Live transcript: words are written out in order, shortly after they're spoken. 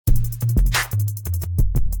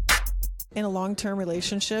In a long-term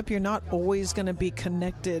relationship, you're not always going to be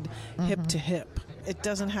connected hip to hip. It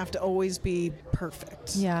doesn't have to always be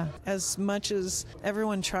perfect. Yeah. As much as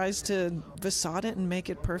everyone tries to facade it and make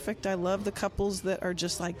it perfect, I love the couples that are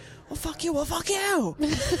just like, well, fuck you, well, fuck you.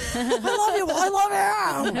 I love you, well, I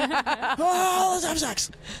love you. Oh, let's have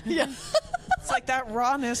sex. Yeah. It's like that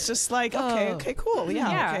rawness, just like, okay, cool.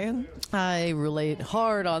 Yeah. Okay. I relate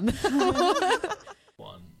hard on that.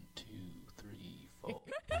 1, 2, 3, 4.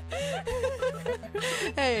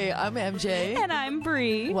 Hey, I'm MJ. And I'm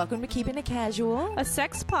Bree. Welcome to Keeping It Casual. A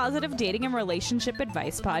sex-positive dating and relationship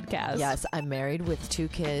advice podcast. Yes, I'm married with 2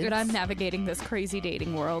 kids. And I'm navigating this crazy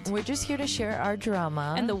dating world. We're just here to share our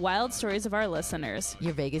drama. And the wild stories of our listeners.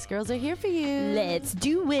 Your Vegas girls are here for you. Let's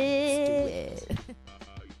do it.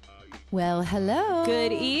 Well, hello.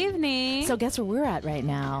 Good evening. So guess where we're at right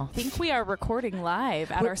now? I think we are recording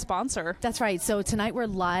live at our sponsor. That's right. So tonight we're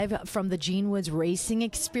live from the Gene Woods Racing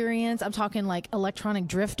Experience. I'm talking like electronic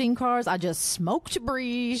drifting cars. I just smoked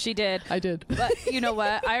Bree. She did. I did. But you know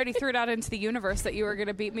what? I already threw it out into the universe that you were going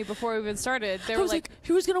to beat me before we even started. They were like,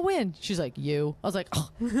 who's going to win? She's like, you. I was like,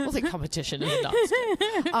 competition is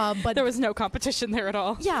nuts. But there was no competition there at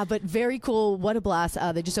all. Yeah, but very cool. What a blast.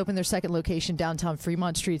 They just opened their second location downtown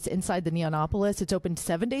Fremont Streets inside the Neonopolis. It's open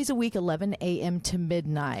 7 days a week, 11 a.m. to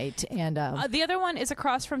midnight. And the other one is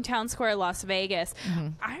across from Town Square, Las Vegas.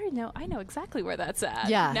 I know exactly where that's at.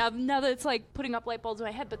 Yeah. Now that it's like putting up light bulbs in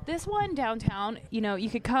my head. But this one downtown, you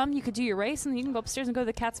could come, you could do your race, and then you can go upstairs and go to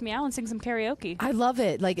the Cat's Meow and sing some karaoke. I love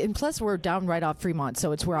it. And plus we're down right off Fremont,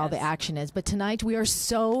 so it's where all the action is. But tonight we are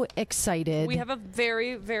so excited. We have a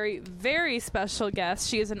very, very, very special guest.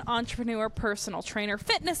 She is an entrepreneur, personal trainer,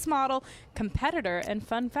 fitness model, competitor, and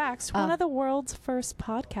fun facts, one of the world's first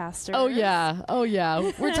podcasters. Oh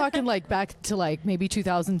yeah. We're talking like back to like maybe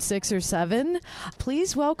 2006 or 7.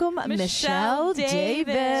 Please welcome Michelle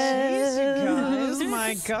Davis. Jeez, you guys,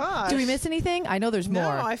 my gosh. Do we miss anything? I know there's more. No,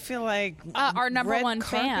 I feel like our number red one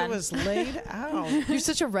carpet fan was laid out. You're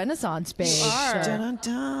such a Renaissance babe. Dun,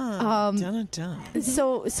 dun, dun, dun.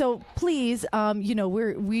 So please,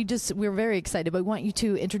 we're very excited, but we want you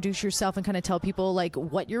to introduce yourself and kind of tell people like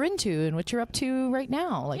what you're into and what you're up to right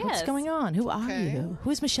now. Like what's going on? Who are you?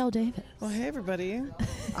 Who's Michelle Davis? Well, hey everybody,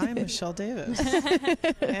 I'm Michelle Davis,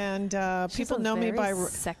 and people know me by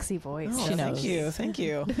sexy voice. She knows. Thank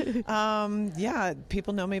you.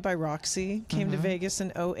 People know me by Roxy. Came to Vegas in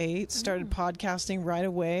 2008, started podcasting right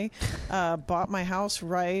away, bought my house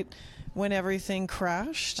right when everything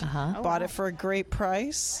crashed, bought it for a great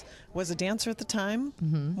price, was a dancer at the time,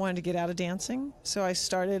 wanted to get out of dancing. So I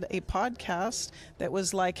started a podcast that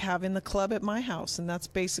was like having the club at my house. And that's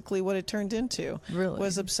basically what it turned into. Really?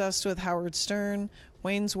 Was obsessed with Howard Stern,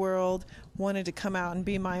 Wayne's World, wanted to come out and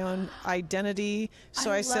be my own identity.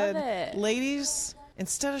 So I said, ladies,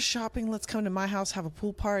 instead of shopping, let's come to my house, have a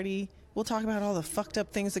pool party. We'll talk about all the fucked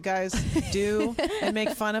up things that guys do and make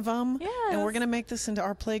fun of them. Yes. And we're going to make this into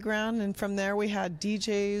our playground. And from there, we had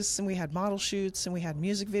DJs and we had model shoots and we had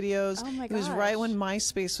music videos. Oh my gosh. It was right when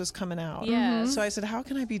MySpace was coming out. Yes. So I said, how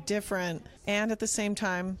can I be different and at the same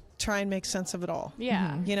time try and make sense of it all?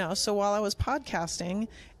 Yeah. So while I was podcasting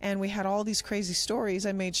and we had all these crazy stories,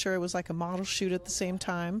 I made sure it was like a model shoot at the same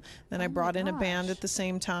time. Then I brought in a band at the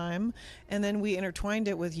same time. And then we intertwined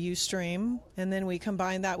it with Ustream. And then we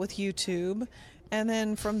combined that with YouTube. And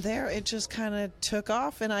then from there, it just kind of took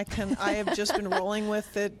off, and I have just been rolling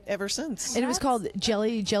with it ever since. And it was called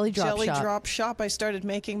Jelly Drop Shop. Drop Shop. I started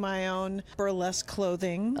making my own burlesque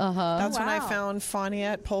clothing. That's when I found Fania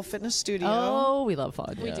at Pole Fitness Studio. Oh, we love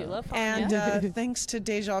Fania. We do love Fania. And thanks to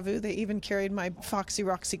Deja Vu, they even carried my Foxy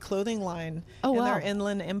Roxy clothing line in their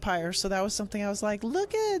inland empire. So that was something I was like,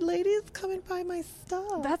 look at ladies coming by my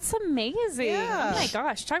stuff. That's amazing. Yeah. Oh my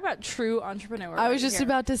gosh. Talk about true entrepreneur. I was just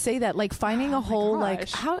about to say that, like finding a whole, like,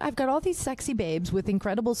 gosh. how I've got all these sexy babes with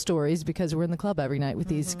incredible stories because we're in the club every night with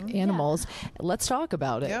these animals. Let's talk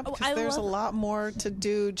about it. Yeah, because there's a lot more to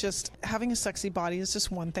do. Just having a sexy body is just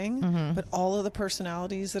one thing, but all of the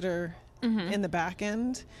personalities that are in the back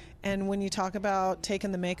end. And when you talk about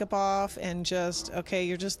taking the makeup off and just, okay,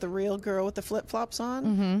 you're just the real girl with the flip-flops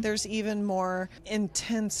on, there's even more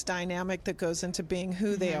intense dynamic that goes into being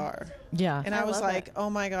who they are. Yeah. And I was like, oh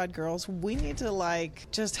my God, girls, we need to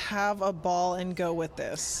like just have a ball and go with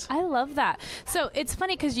this. I love that. So it's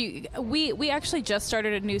funny because we actually just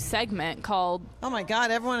started a new segment called Oh my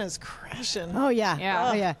God, everyone is crashing. Oh yeah. Yeah.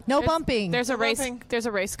 Oh yeah. No bumping. There's a race. bumping. There's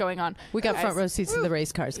a race going on. We got front row seats to the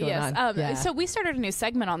race cars going on. So we started a new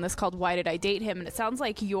segment on this called Why Did I Date Him? And it sounds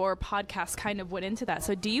like your podcast kind of went into that.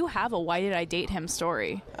 So do you have a Why Did I Date Him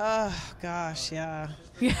story? Oh gosh, yeah.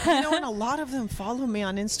 And a lot of them follow me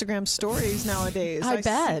on Instagram stories nowadays. I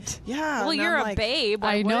bet. Yeah. Well, you're a babe.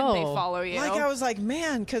 Why wouldn't they follow you? Like, I was like,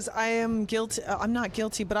 man, because I am guilty. I'm not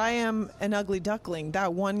guilty, but I am an ugly duckling.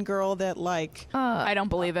 That one girl that I don't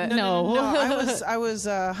believe it. No. I was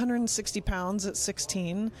 160 pounds at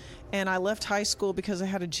 16. And I left high school because I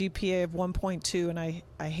had a GPA of 1.2, and I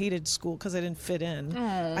hated school because I didn't fit in.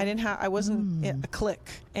 I wasn't a clique.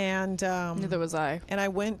 And neither was I. And I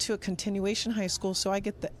went to a continuation high school, so I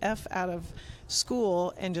get the F out of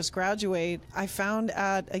school and just graduate. I found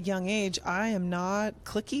at a young age I am not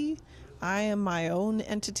cliquey. I am my own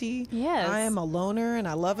entity. Yes. I am a loner, and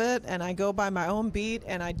I love it, and I go by my own beat,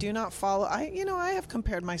 and I do not follow. I have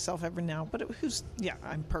compared myself every now, but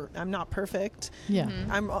I'm not perfect. Yeah.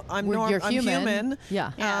 I'm human.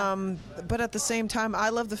 Yeah. But at the same time, I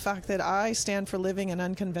love the fact that I stand for living an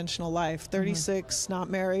unconventional life. 36, not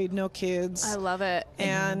married, no kids. I love it.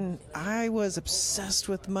 And I was obsessed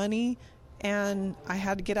with money. And I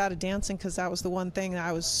had to get out of dancing because that was the one thing that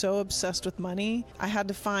I was so obsessed with money. I had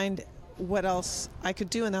to find what else I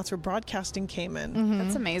could do, and that's where broadcasting came in.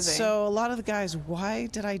 That's amazing. So a lot of the guys, why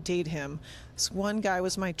did I date him? This one guy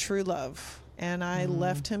was my true love. And I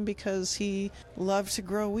left him because he loved to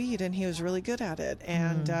grow weed and he was really good at it.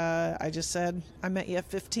 And I just said, I met you at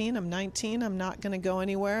 15. I'm 19. I'm not going to go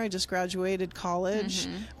anywhere. I just graduated college.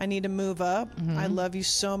 I need to move up. I love you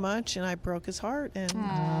so much. And I broke his heart.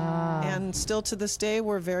 And still to this day,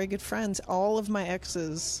 we're very good friends. All of my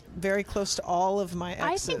exes, very close to all of my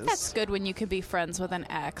exes. I think that's good when you can be friends with an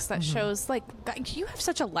ex. That shows, you have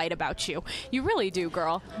such a light about you. You really do,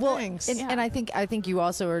 girl. Well, thanks. And I think you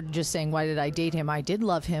also are just saying, why did I date him? I did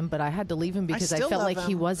love him, but I had to leave him because I felt like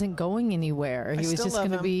he wasn't going anywhere. He was just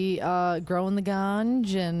going to be growing the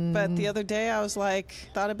ganj. But the other day I was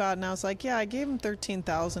thought about it, and I was like, yeah, I gave him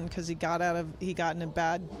 $13,000 because he got in a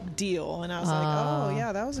bad deal. And I was like, oh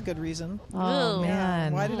yeah, that was a good reason. Oh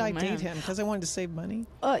man. Why did I date him? Because I wanted to save money.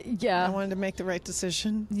 Yeah. I wanted to make the right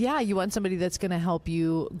decision. Yeah, you want somebody that's going to help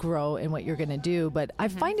you grow in what you're going to do. But I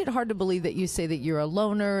find it hard to believe that you say that you're a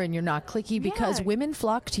loner and you're not cliquey because women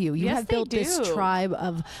flock to you. You have built this tribe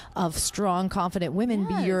of strong, confident women.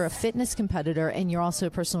 Yes. You're a fitness competitor and you're also a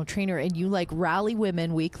personal trainer, and you rally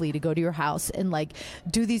women weekly to go to your house and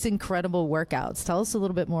do these incredible workouts. Tell us a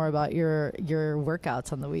little bit more about your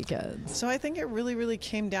workouts on the weekends. So I think it really, really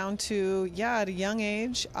came down to, at a young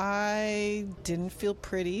age, I didn't feel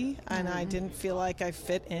pretty and I didn't feel like I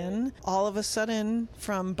fit in. All of a sudden,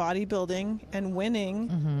 from bodybuilding and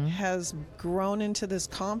winning has grown into this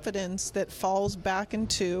confidence that falls back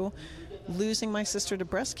into losing my sister to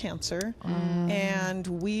breast cancer. And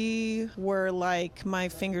we were my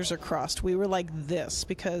fingers are crossed. We were like this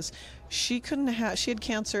because she had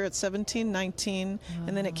cancer at 17, 19,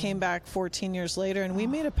 and then it came back 14 years later, and we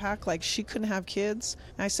made a pact she couldn't have kids.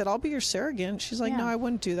 And I said, I'll be your surrogate. She's like, no, I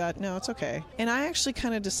wouldn't do that. No, it's okay. And I actually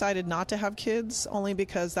kind of decided not to have kids only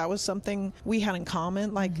because that was something we had in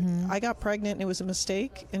common. I got pregnant and it was a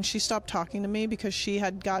mistake, and she stopped talking to me because she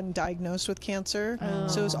had gotten diagnosed with cancer.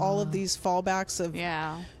 So it was all of these fallbacks of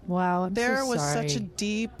wow, there was sorry. such a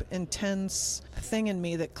deep, intense thing in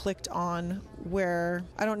me that clicked on where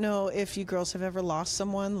I don't know if you girls have ever lost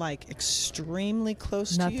someone extremely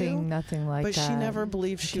close to you. Nothing like but that. She never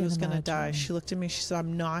believed she was going to die. She looked at me. She said,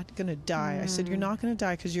 I'm not going to die. I said, you're not going to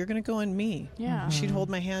die because you're going to go in me. Yeah. She'd hold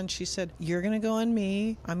my hand. She said, you're going to go in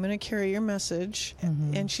me. I'm going to carry your message.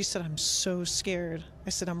 And she said, I'm so scared. I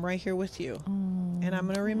said, I'm right here with you. And I'm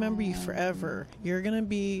going to remember you forever. You're going to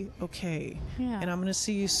be okay. Yeah. And I'm going to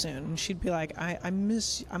see you soon. And she'd be like, I'm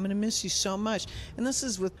going to miss you so much. And this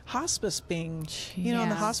is with hospice being,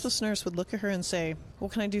 and the hospice nurse would look at her and say,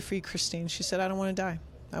 what can I do for you, Christine? She said, I don't want to die.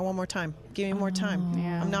 I want more time. Give me more time.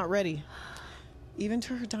 Yeah. I'm not ready. Even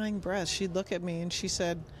to her dying breath, she'd look at me and she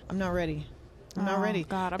said, I'm not ready. I'm not ready.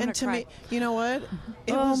 God, I'm and to cry. me, you know what?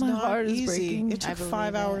 It was my not heart is easy. breaking. It took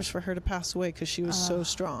 5 hours for her to pass away because she was so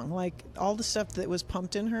strong. All the stuff that was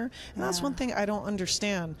pumped in her. And that's one thing I don't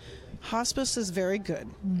understand. Hospice is very good.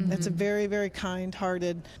 It's a very, very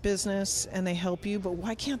kind-hearted business, and they help you. But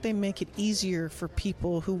why can't they make it easier for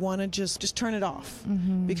people who want to just turn it off?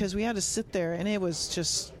 Because we had to sit there, and it was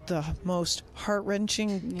just the most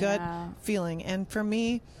heart-wrenching gut feeling. And for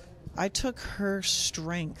me, I took her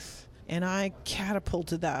strength and I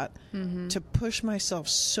catapulted that to push myself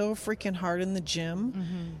so freaking hard in the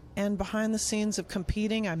gym. And behind the scenes of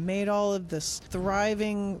competing, I made all of this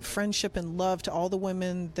thriving friendship and love to all the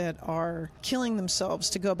women that are killing themselves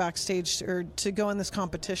to go backstage or to go in this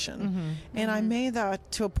competition. And I made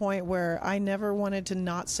that to a point where I never wanted to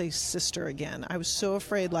not say sister again. I was so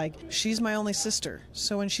afraid, she's my only sister.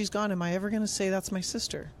 So when she's gone, am I ever going to say that's my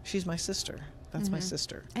sister? She's my sister. That's my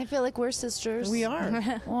sister. I feel like we're sisters. We are.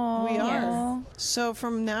 Aww. We are. So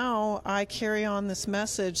from now, I carry on this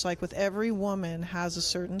message, like with every woman has a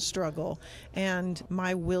certain struggle. And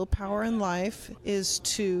my willpower in life is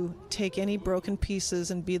to take any broken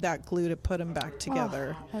pieces and be that glue to put them back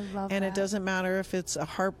together. I love and that. It doesn't matter if it's a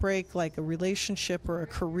heartbreak, like a relationship or a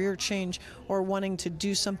career change, or wanting to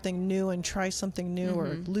do something new and try something new, or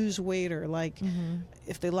lose weight, or like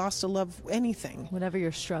if they lost a love, anything. Whatever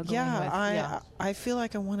you're struggling with. I feel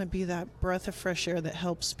like I want to be that breath of fresh air that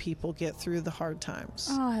helps people get through the hard times.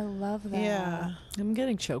 Oh, I love that. Yeah. I'm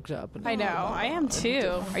getting choked up. I know. I am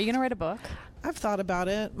too. Are you going to write a book? I've thought about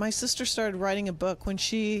it. My sister started writing a book when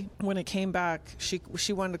it came back. She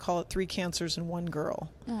wanted to call it 3 Cancers in One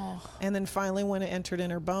Girl. Oh. And then finally, when it entered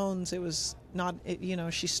in her bones, it was not.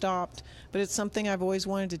 She stopped. But it's something I've always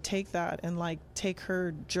wanted to take that and like take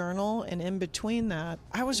her journal, and in between that,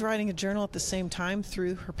 I was writing a journal at the same time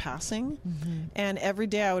through her passing, and every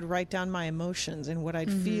day I would write down my emotions and what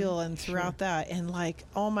I'd feel, and throughout that, and like,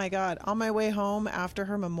 oh my God, on my way home after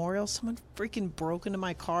her memorial, someone freaking broke into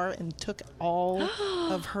my car and took all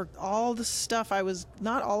the stuff.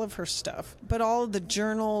 Not all of her stuff, but all of the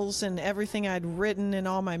journals and everything I'd written and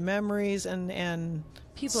all my memories and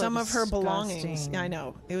People some are of her belongings. disgusting. I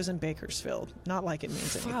know. It was in Bakersfield. Not like it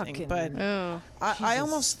means anything. Fucking- But Oh. I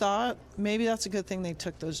almost thought maybe that's a good thing they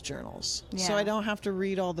took those journals. So Yeah. I don't have to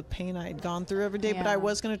read all the pain I had gone through every day. But Yeah. I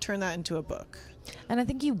was going to turn that into a book. And I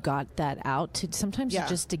think you got that out. Sometimes Yeah.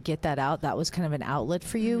 just to get that out, that was kind of an outlet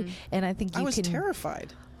for you. And I think you I was can.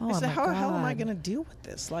 terrified. Oh, I said, my how the hell am I God. going to deal with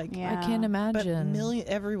this? Like, Yeah. I can't but imagine.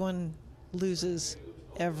 everyone loses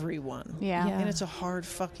everyone. Yeah. Yeah. And it's a hard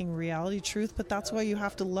fucking reality truth, but that's why you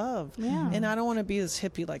have to love. Yeah. And I don't want to be this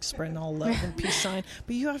hippie, like spreading all love and peace sign,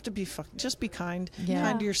 but you have to be just be kind. Yeah.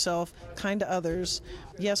 Kind to yourself, kind to others.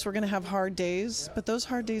 Yes, we're going to have hard days, but those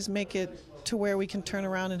hard days make it to where we can turn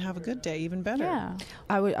around and have a good day even better. Yeah.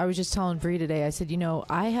 I was just telling Bree today, I said,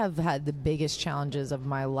 I have had the biggest challenges of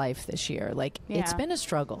my life this year. Like, it's Yeah. been a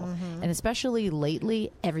struggle. And especially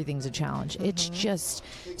lately, everything's a challenge. It's just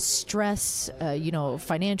stress,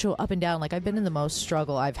 financial up and down. Like, I've been in the most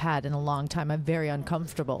struggle I've had in a long time. I'm very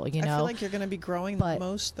uncomfortable, I feel like you're going to be growing the But-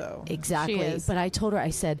 most, though. Exactly. She is. But I told her, I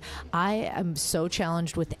said, I am so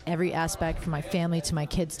challenged with every aspect, from my family to my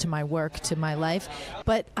kids to my work to my life.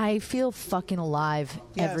 But I feel fucking alive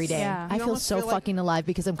every Yes. day. Yeah. I You feel almost so feel like- fucking alive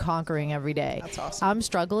because I'm conquering every day. That's awesome. I'm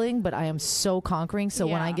struggling, but I am so conquering. So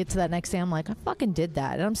when Yeah. I get to that next day, I'm like, I fucking did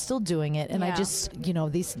that, and I'm still doing it. And I Yeah. just,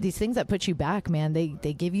 these things that put you back, man, they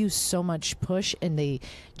give you so much push, and they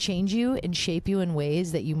change you and shape you in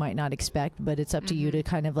ways that you might not expect. But it's up to you to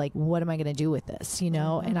kind of like, what am I going to do with this?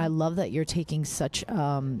 And I love that you're taking such,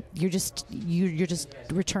 you're just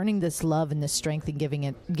returning this love and this strength and giving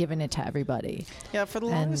it to everybody. Yeah, for the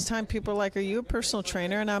And- longest time, people are like, are you a personal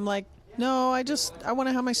trainer? And I'm like, no, I want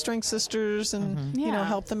to have my strength sisters and, Yeah.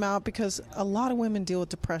 help them out, because a lot of women deal with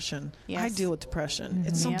depression. I Yes. deal with depression.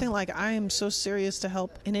 It's something like I am so serious to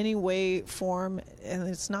help in any way, form, and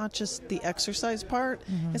it's not just the exercise part.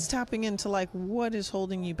 It's tapping into like, what is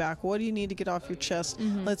holding you back? What do you need to get off your chest?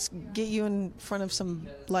 Let's get you in front of some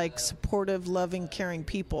like supportive, loving, caring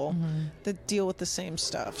people that deal with the same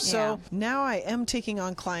stuff. Yeah. So now I am taking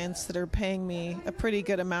on clients that are paying me a pretty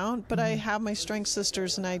good amount, but I have my strength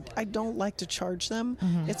sisters, and I don't like to charge them.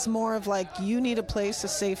 It's more of like, you need a place, a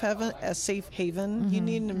safe haven. You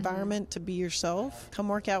need an environment to be yourself. Come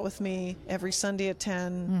work out with me every Sunday at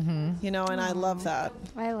 10, and I love that.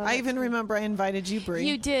 I love I it even too. remember I invited you, Bree.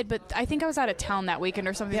 You did, but I think I was out of town that weekend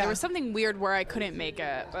or something. Yeah. There was something weird where I couldn't make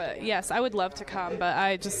it. But yes, I would love to come, but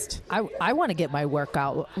I just... I want to get my work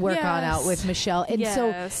on out Yes. with Michelle. And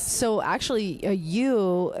Yes. so actually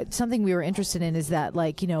something we were interested in is that,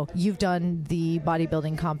 like, you've done the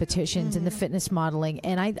bodybuilding competitions and the fitness modeling.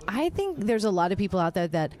 And I think there's a lot of people out there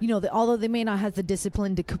that, although they may not have the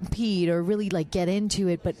discipline to compete or really like get into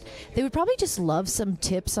it, but they would probably just love some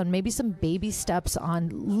tips on maybe some baby steps on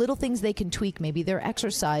little things they can tweak, maybe their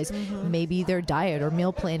exercise, maybe their diet or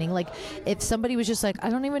meal planning. Like, if somebody was just like, I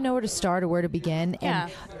don't even know where to start or where to begin. Yeah.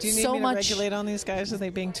 And Do you need so me to much regulate on these guys? Are they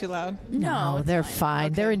being too loud? No, it's they're fine. fine.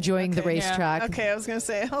 Okay, They're enjoying the okay. racetrack. Okay, I was going to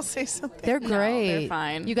say, I'll say something. They're No, great. they're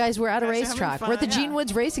fine. You guys, we're at a Guys are having racetrack. We're at the fun. Gene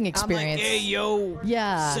Woods Racing I'm experience. Hey, yo.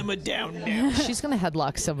 Yeah. Simmer down now. She's going to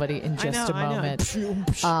headlock somebody in just a moment.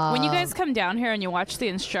 When you guys come down here and you watch the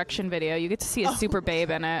instruction video, you get to see a super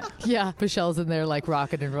babe in it. Yeah, Michelle's in there like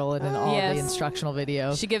rocking and rolling in all Yes. the instructional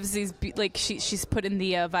video. She gives these she's putting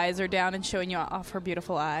the visor down and showing you off her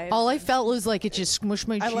beautiful eyes. All I felt was like it just smushed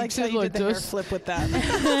my cheeks. I like how you did the hair flip with that.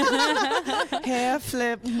 Hair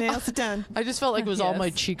flip, nails done. I just felt like it was all my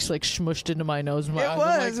Yes. cheeks like smushed into my nose. And my It eyes.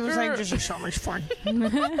 was. I'm It was like, this is so much fun.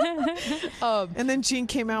 And then Gene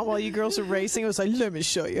came out while you girls were racing. It was like, let me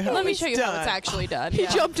show you how Let me it's show you done. how it's actually done. He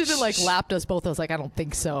Yeah. jumped in and like lapped us both. I was like, I don't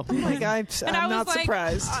think so. Like, And I I'm was not like,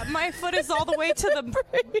 surprised. My foot is all the way to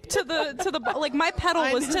the like my pedal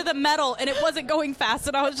was to the metal and it wasn't going fast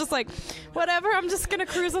and I was just like, whatever, I'm just gonna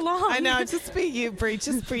cruise along. I know, just be you, Bree.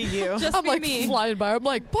 Just be you. Just I'm be like me. flying by. I'm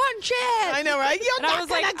like, punch it! I know, right? You're And I not was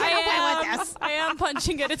gonna like, get away with this. I am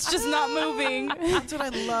punching it. It's just not moving. That's what I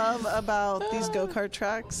love about these go-kart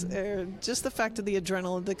tracks. Just the fact of the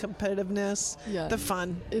adrenaline, the competitiveness, Yeah. the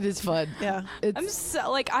fun. It is fun. Yeah.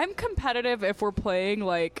 I'm competitive if we're playing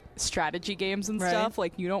like strategy games and Right. stuff.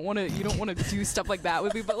 Like you don't want to do stuff like that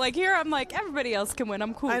with me. But like here, I'm like everybody else can win.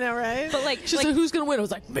 I'm cool. I know, right? But like, She's like, who's gonna win? I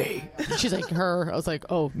was like, me. She's like, her. I was like,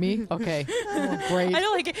 oh, me? Okay. Oh, great. I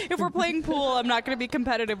know, like, if we're playing pool, I'm not going to be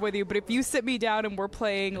competitive with you. But if you sit me down and we're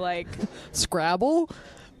playing, like, Scrabble?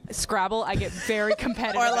 Scrabble, I get very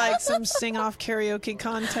competitive. Or like some sing-off karaoke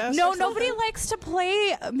contest. No, or nobody something. likes to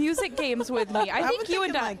play music games with me. I think would you think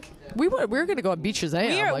and of, I... like, We were gonna go on Beach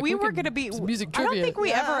Shazam. we were could- going to be... music I don't trivia. think we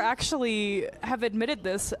Yeah. ever actually have admitted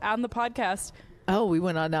this on the podcast. Oh, we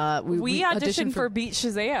went on. We auditioned for Beat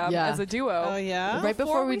Shazam Yeah. as a duo. Oh, yeah? Right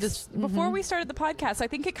before we before we started the podcast. I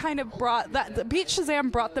think it kind of brought that the Beat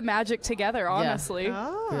Shazam brought the magic together. Honestly,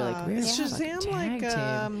 Ah, We were like, we're is a Shazam fucking like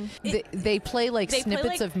tag they play like they play,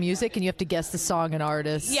 snippets like- of music, and you have to guess the song and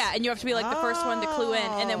artist. yeah, and you have to be like the first one to clue in,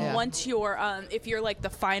 and then Yeah. once you're if you're like the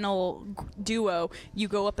final duo, you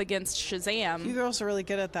go up against Shazam. you girls are really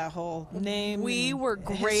good at that whole name. We and were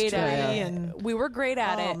great history at it. and We were great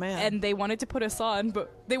at Oh, it, man. and they wanted to put us on, but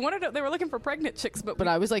they were looking for pregnant chicks, but But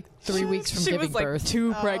I was like 3 weeks from she giving was like birth.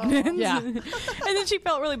 too pregnant. Yeah. and then she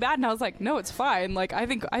felt really bad, and I was like, "No, it's fine. Like, I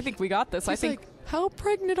think we got this. I She's think." like, how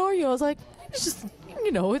pregnant are you? I was like, it's just,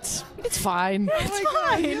 it's fine. oh my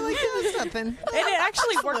God, you're like, yeah, it's nothing. And it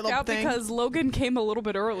actually worked little out thing. because Logan came a little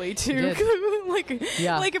bit early too.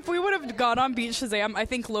 Yeah. Like if we would have gone on Beat Shazam, I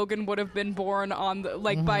think Logan would have been born on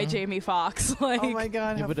by Jamie Foxx. Like, Oh my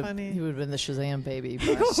God, He how would have funny. been the Shazam baby.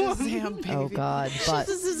 But, Shazam, baby. oh God! But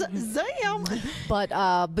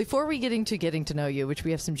Shazam. before we get into getting to know you, which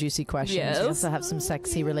we have some juicy questions, Yes. we also have some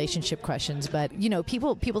sexy relationship questions. But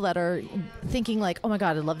people that are thinking like, oh my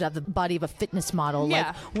God, I'd love to have the body of a fitness model.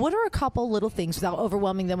 Yeah. Like, what are a couple little things without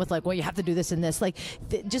overwhelming them with like, well, you have to do this and this, like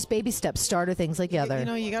just baby steps, starter things like the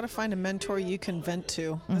other. You got to find a mentor you can vent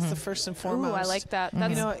to. That's the first and ooh, foremost. I like that.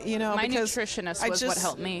 That's Mm-hmm. my because nutritionist I was what just-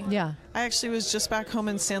 helped me. Yeah. I actually was just back home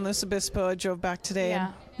in San Luis Obispo. I drove back today. Yeah.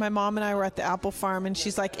 And my mom and I were at the apple farm, and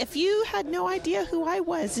she's like, if you had no idea who I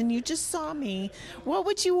was and you just saw me, what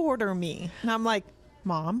would you order me? And I'm like,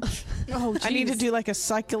 Mom, I need to do like a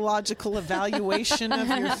psychological evaluation of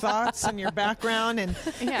your thoughts and your background and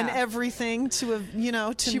everything to She know.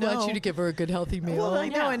 wants you to give her a good healthy meal. Well, I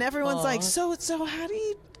know, Yeah. and everyone's like, Aw. so how do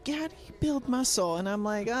you build muscle? And I'm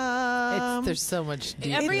like, There's so much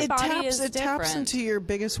deep. Everybody is it taps different. into your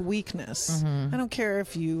biggest weakness. I don't care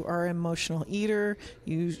if you are an emotional eater,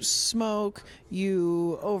 you smoke,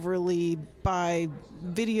 you overly buy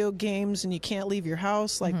video games and you can't leave your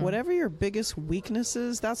house. Like whatever your biggest weakness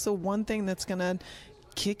is, that's the one thing that's gonna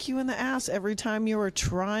kick you in the ass every time you are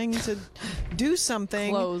trying to do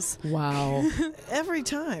something. Clothes. Wow. Every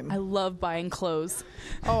time. I love buying clothes.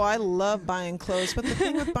 Oh, I love buying clothes. But the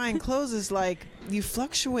thing with buying clothes is like you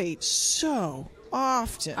fluctuate so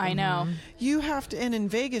often. I know. You have to, and in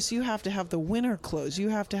Vegas, you have to have the winter clothes. You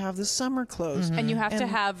have to have the summer clothes. And you have to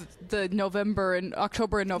And- have the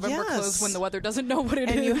October and November clothes Yes. when the weather doesn't know what it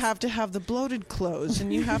is. And you have to have the bloated clothes,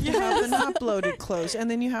 and you have to have the not bloated clothes,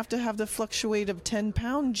 and then you have to have the fluctuate of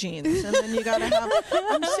 10-pound jeans, and then you got to have.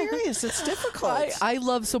 I'm serious, it's difficult. I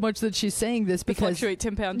love so much that she's saying this because fluctuate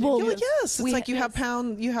 10 pounds. Well, Well, yes, it's we- like you have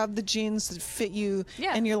the jeans that fit you,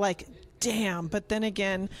 Yeah. and you're like, damn. But then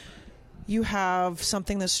again, you have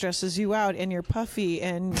something that stresses you out, and you're puffy,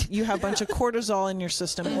 and you have a bunch of cortisol in your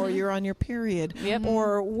system, or you're on your period, Yep.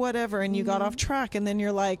 or whatever, and you got off track, and then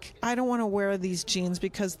you're like, I don't want to wear these jeans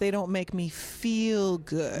because they don't make me feel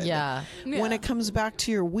good. yeah. When it comes back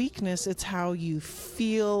to your weakness, it's how you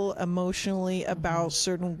feel emotionally about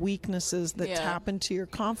certain weaknesses that Yeah. tap into your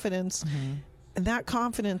confidence. And that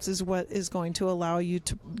confidence is what is going to allow you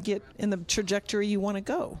to get in the trajectory you want to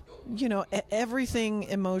go. You know, everything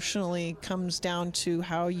emotionally comes down to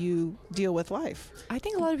how you deal with life. I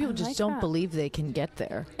think a lot of people just don't believe they can get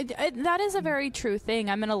there. That is a very true thing.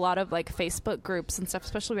 I'm in a lot of like Facebook groups and stuff,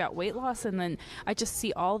 especially about weight loss. And then I just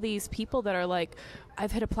see all these people that are like,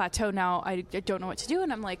 I've hit a plateau now. I don't know what to do.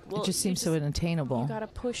 And I'm like, well, it just seems so unattainable. You got to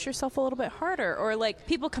push yourself a little bit harder. Or like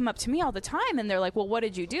people come up to me all the time and they're like, well, what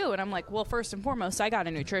did you do? And I'm like, well, first and foremost, I got a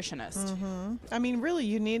nutritionist. Mm-hmm. I mean, really,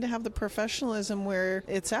 you need to have the professionalism where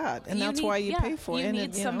it's at. And that's why you pay for it. You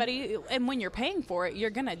need somebody. And when you're paying for it,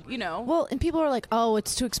 you're going to, Well, and people are like, oh,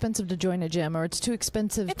 it's too expensive to join a gym, or it's too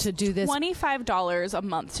expensive to do this. $25 a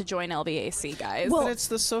month to join LVAC, guys. Well, but it's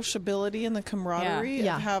the sociability and the camaraderie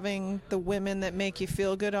of having the women that make you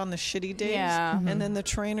feel good on the shitty days, and then the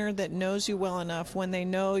trainer that knows you well enough when they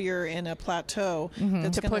know you're in a plateau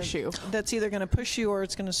that's to push you. That's either going to push you or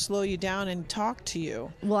it's going to slow you down and talk to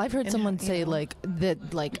you. Well, I've heard someone say like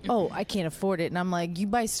that, like, oh, I can't afford it, and I'm like, you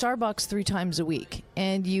buy Starbucks 3 times a week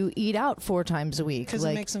and you eat out 4 times a week because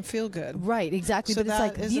it makes them feel good. Right, exactly. So but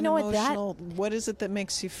it's like, you know what? What is it that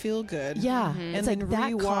makes you feel good? Yeah, and it's then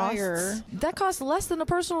like rewire. That costs less than a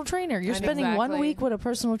personal trainer. You're spending 1 week with a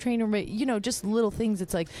personal trainer, but just little things.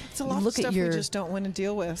 It's like, it's a lot of stuff we just don't want to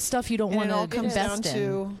deal with. Stuff you don't want to invest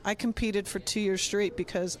in. I competed for 2 years straight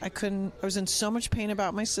because I was in so much pain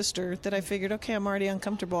about my sister that I figured, okay, I'm already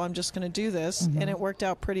uncomfortable. I'm just going to do this. And it worked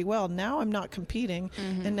out pretty well. Now I'm not competing.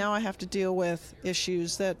 And now I have to deal with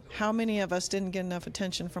issues that how many of us didn't get enough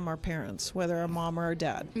attention from our parents, whether our mom or our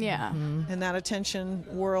dad. Yeah. And that attention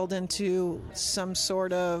whirled into some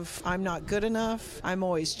sort of, I'm not good enough. I'm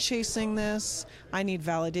always chasing this. I need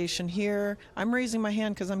validation here. I'm raising my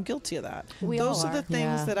hand because I'm guilty of that. Those are the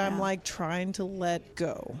things that I'm like trying to let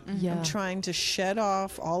go. I'm trying to shed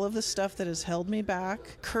off all of the stuff that has held me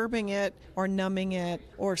back, curbing it or numbing it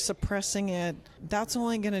or suppressing it. That's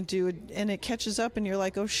only going to do it. And it catches up and you're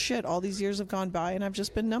like, oh shit, all these years have gone by and I've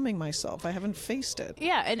just been numbing myself. I haven't faced it.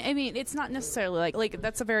 Yeah. And I mean, it's not necessarily like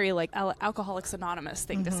that's a very like Alcoholics Anonymous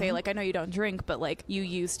thing to say. Like, I know you don't drink, but like you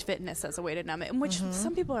used fitness as a way to numb it. In which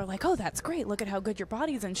some people are like, oh, that's great. Look at how good your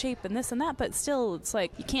body's in shape and this and that. But still, it's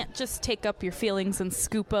like you can't just take up your feelings and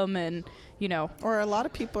scoop them and, Or a lot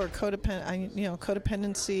of people are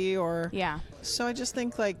codependency or. Yeah. So I just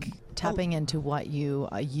think like. Tapping into what you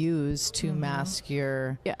use to mask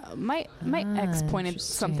your. Yeah. My ex pointed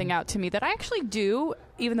something out to me that I actually do,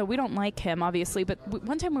 even though we don't like him, obviously. But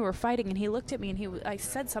one time we were fighting and he looked at me and I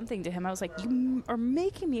said something to him. I was like, you are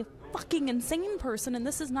making me a fucking insane person and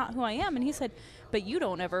this is not who I am. And he said, but you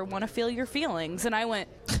don't ever want to feel your feelings. And I went,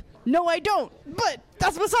 no, I don't. But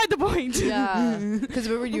that's beside the point. Yeah. Because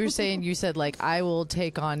remember you were saying, you said, like, I will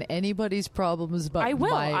take on anybody's problems but I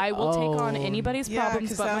will. I will take on anybody's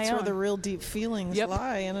problems but my own. That's where the real deep feelings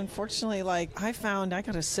lie. And unfortunately, like, I found I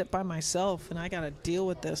got to sit by myself and I got to deal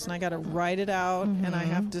with this and I got to write it out and I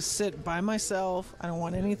have to sit by myself. I don't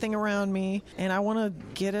want anything around me and I want to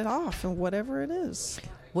get it off and whatever it is.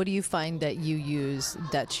 What do you find that you use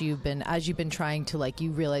that you've been trying to, like,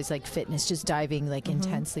 you realize, like, fitness, just diving like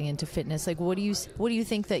intensely into fitness, like what do you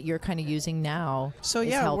think that you're kind of using now? So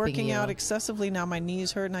working out excessively now, my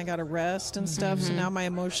knees hurt and I got to rest and stuff. So now my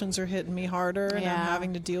emotions are hitting me harder and I'm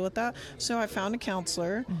having to deal with that. So I found a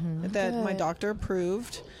counselor that my doctor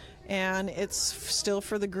approved. And it's still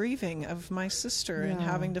for the grieving of my sister and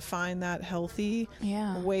having to find that healthy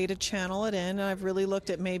way to channel it in. And I've really looked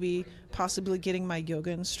at maybe possibly getting my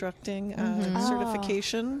yoga instructing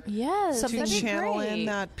certification. Yes, to channel in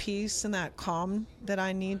that peace and that calm that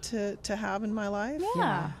I need to have in my life.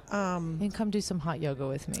 Yeah. And come do some hot yoga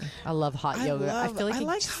with me. I love hot yoga. I feel like I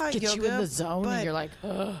like hot yoga, you in the zone and you're like,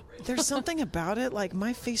 ugh. There's something about it, like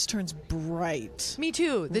my face turns bright. Me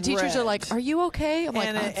too. The teachers are like, are you okay? I'm like,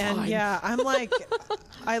 I'm fine. I'm like,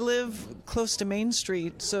 I live close to Main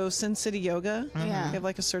Street, so Sin City Yoga. They have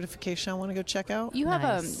like a certification I want to go check out. You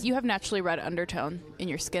have you have naturally red undertone in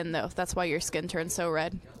your skin though. That's why your skin turns so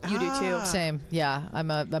red. You do too. Same. Yeah.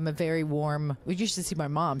 I'm a very warm. We used to see my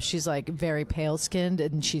mom. She's like very pale skinned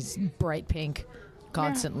and she's bright pink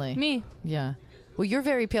constantly. Yeah, me. Yeah. Well, you're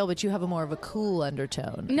very pale, but you have a more of a cool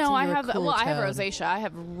undertone. No, I have. Cool I have rosacea. I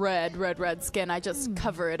have red skin. I just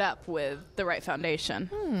cover it up with the right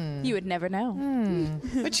foundation. You would never know.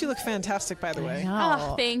 But you look fantastic, by the way.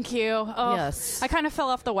 Oh, thank you. Oh, yes. I kind of fell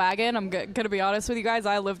off the wagon. I'm gonna be honest with you guys.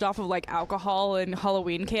 I lived off of like alcohol and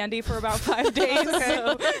Halloween candy for about 5 days.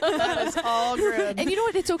 So. That is all good. And you know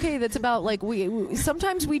what? It's okay. That's about like we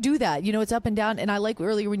sometimes we do that. You know, it's up and down. And I like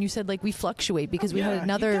earlier when you said like we fluctuate because we had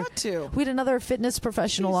another fitness fitness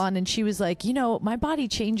professional on, and she was like, my body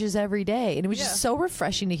changes every day. And it was just so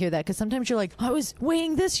refreshing to hear that, because sometimes you're like, I was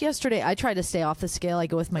weighing this yesterday. I try to stay off the scale. I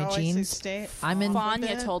go with my jeans. I'm in.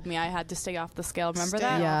 Fanya told me I had to stay off the scale. Remember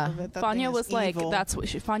that? Yeah. Fanya was like, that's what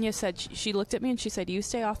Fanya said. She looked at me and she said, you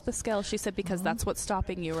stay off the scale. She said, because that's what's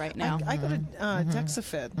stopping you right now. I go to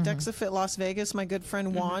Dexafit. Dexafit Las Vegas. My good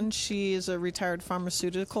friend Juan, she is a retired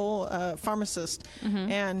pharmaceutical pharmacist.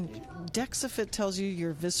 And Dexafit tells you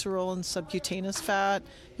your visceral and subcutaneous fat,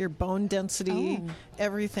 your bone density,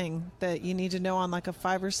 everything that you need to know on like a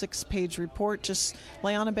 5 or 6 page report. Just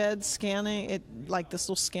lay on a bed, scanning it, like this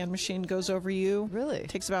little scan machine goes over you. Really? It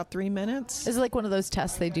takes about 3 minutes. Is it like one of those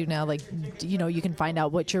tests they do now? Like, you can find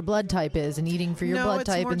out what your blood type is and eating for your blood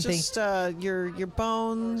type and things. No, it's more just your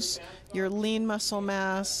bones, your lean muscle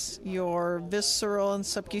mass, your visceral and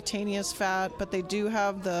subcutaneous fat, but they do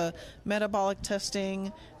have the metabolic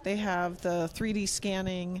testing. They have the 3D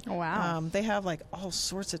scanning. Oh, wow. They have like all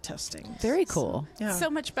sorts of testing. Very cool. So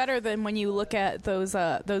much better than when you look at those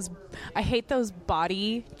I hate those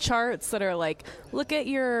body charts that are like, look at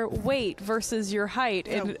your weight versus your height.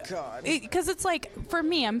 Oh, God. Because it's like, for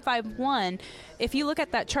me, I'm 5'1". If you look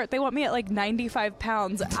at that chart, they want me at like 95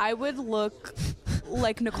 pounds. I would look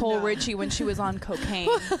like Nicole Richie when she was on cocaine.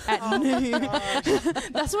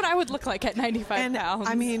 That's what I would look like at 95 pounds.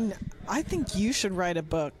 I mean, I think you should write a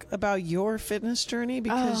book about your fitness journey,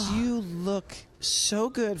 because you look so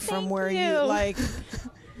good from where you like.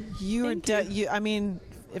 I mean,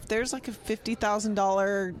 if there's like a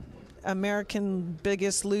 $50,000 American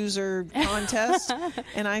Biggest Loser contest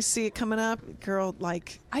and I see it coming up, girl,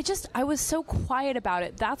 like I was so quiet about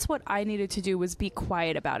it. That's what I needed to do, was be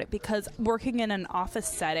quiet about it, because working in an office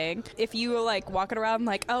setting, if you were like walking around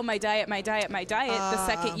like, oh, my diet, the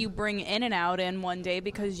second you bring In-N-Out in one day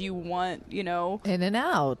because you want,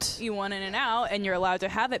 In-N-Out. You want In-N-Out and you're allowed to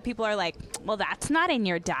have it, people are like, well, that's not in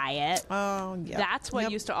your diet. Oh, yeah. That's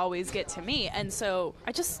what used to always get to me. And so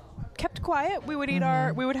I just kept quiet. We would eat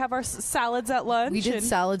we would have our salads at lunch. We did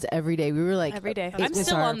salads every day. We were like, every day. I'm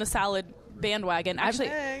still on the salad bandwagon. Actually,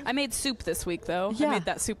 I made soup this week, though. Yeah. I made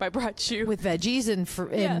that soup I brought you. With veggies and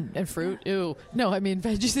fruit. Ew. No, I mean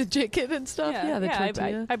veggies and chicken and stuff. Yeah, the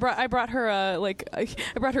tortilla. I brought her I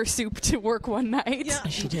brought her soup to work one night. Yeah.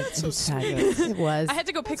 She did. That's so sweet. It was. I had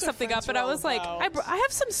to go pick something up, and I was like, I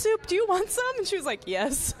have some soup. Do you want some? And she was like,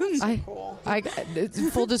 yes.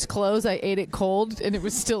 Full disclose, I ate it cold, and it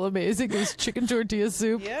was still amazing. It was chicken tortilla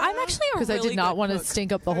soup. Yeah. I'm actually because I did not want to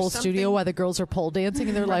stink up the whole studio while the girls are pole dancing,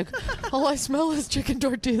 and they're like, all I smell is chicken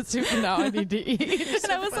tortilla soup, and now I need to eat.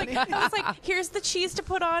 And I was like, here's the cheese to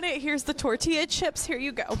put on it. Here's the tortilla chips. Here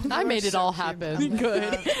you go. I made it all happen.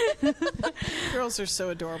 Good. Girls are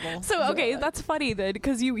so adorable. So, okay, that's funny then,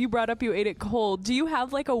 because you brought up you ate it cold. Do you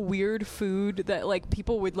have like a weird food that like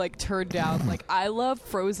people would like turn down? Like, I love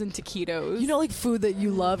frozen taquitos. Like food that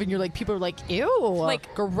you love, and you're like, people are like, ew,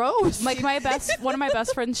 like gross. Like one of my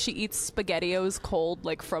best friends, she eats SpaghettiOs cold,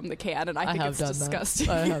 like from the can, and I think it's disgusting.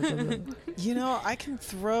 I have done that. I can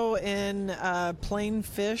throw in plain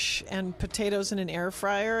fish and potatoes in an air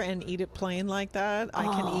fryer and eat it plain like that. I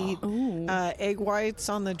can eat egg whites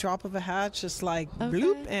on the drop of a hat, just like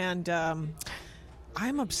bloop. And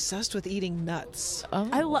I'm obsessed with eating nuts. Oh.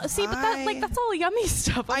 That's all yummy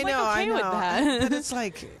stuff. I'm okay with that. But it's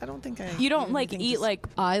like, I don't think You don't like eat like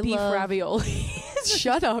beef ravioli.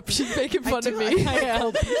 Shut up! She's making fun of me. I like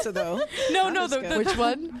cold pizza though. No. Which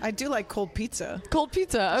one? I do like cold pizza. Cold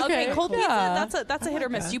pizza. Okay, cold pizza. That's a hit or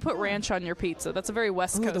miss. You put ranch on your pizza. That's a very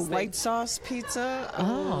West Coast the thing. white sauce pizza.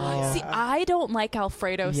 See, I don't like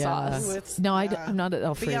Alfredo sauce. I'm not an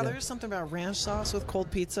Alfredo. But yeah, there's something about ranch sauce with cold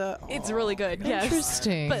pizza. It's really good. Yes.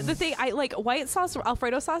 Interesting. But the thing, I like white sauce or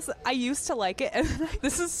Alfredo sauce. I used to like it, and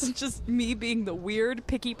this is just me being the weird,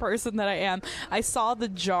 picky person that I am. I saw the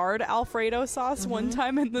jarred Alfredo sauce one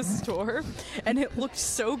time in the store, and it looked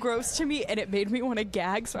so gross to me, and it made me want to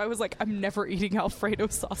gag. So I was like, I'm never eating Alfredo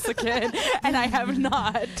sauce again, and I have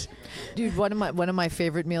not. Dude, one of my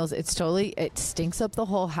favorite meals. It stinks up the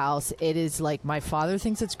whole house. It is like, my father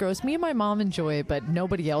thinks it's gross. Me and my mom enjoy it, but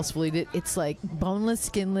nobody else will eat it. It's like boneless,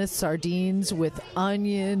 skinless sardines with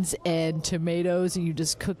onions and tomatoes, and you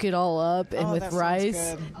just cook it all up, and with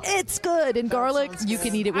rice. It's good, and garlic. You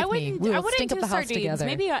can eat it with me. We will stink up the house together.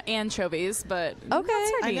 Maybe anchovies, but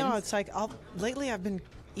okay. I know, it's like lately I've been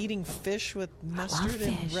eating fish with mustard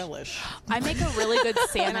and relish. I make a really good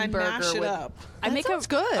salmon and burger. I mash it up. I make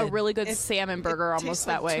a really good salmon burger almost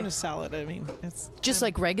that way. Tuna salad. I mean, it's just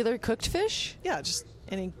like regular cooked fish. Yeah, just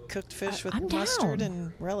any cooked fish with I'm mustard down.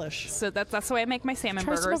 and relish. So that's the way I make my salmon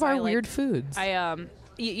Try burgers. some of our weird foods.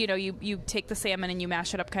 You take the salmon and you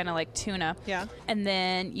mash it up kind of like tuna. Yeah. And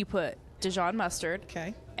then you put Dijon mustard.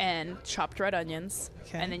 Okay. And chopped red onions,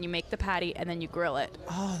 and then you make the patty, and then you grill it.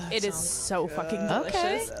 Oh, that it is so good. fucking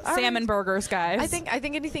delicious. Okay. Salmon burgers, guys. I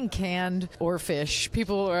think anything canned or fish,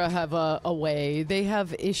 people have a way. They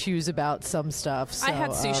have issues about some stuff. So, I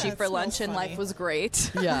had sushi for That lunch, smells and life funny. was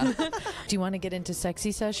great. Yeah. Do you want to get into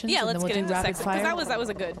sexy sessions? Yeah, and let's then we'll get do into rapid sexy, fire? because that was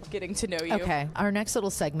a good getting to know you. Okay. Our next little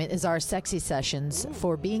segment is our sexy sessions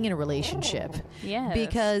for being in a relationship. Yes.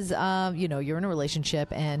 Because, you're in a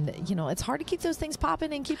relationship and, it's hard to keep those things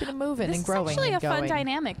popping and keeping them moving This and growing is actually and a fun going.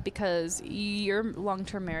 dynamic because you're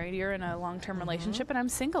long-term married, you're in a long-term relationship, and I'm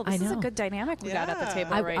single. This is a know. good dynamic we got at the Yeah.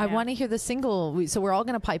 table right I now. want to hear the single. So we're all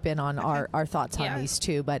going to pipe in on our thoughts on Yeah. these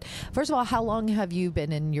two. But first of all, how long have you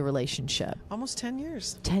been in your relationship? Almost 10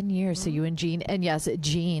 years. 10 years. So you and Gene, and yes,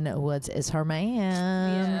 Gene Woods is her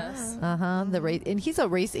man. Yes. And he's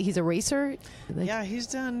a racer. Yeah, he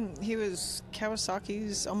was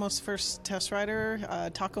Kawasaki's almost first test rider,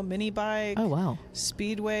 Taco mini bike, Oh wow.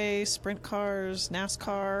 Speedway, sprint cars,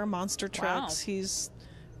 NASCAR, monster trucks. He's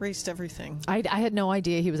raced everything. I had no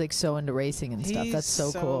idea he was like so into racing and stuff. He's That's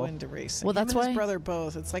so cool. into racing. Well, Him that's and why his brother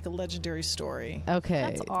both. It's like a legendary story. Okay.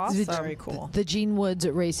 That's awesome. Very cool. The Gene Woods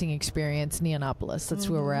racing experience, Neonopolis. That's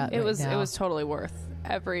where we're at. It right was now. it was totally worth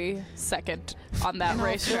every second on that And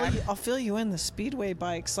racetrack. I'll fill you in. The Speedway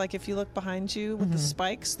bikes, like if you look behind you with the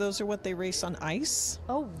spikes, those are what they race on ice.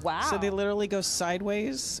 Oh wow! So they literally go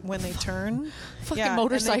sideways when they turn. fucking Yeah, and they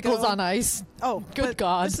motorcycles go- on ice. Oh, Good but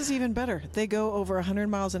God. This is even better. They go over 100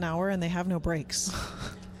 miles an hour and they have no brakes.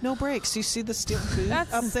 No brakes. You see the steel boot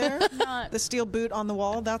That's up there? not The steel boot on the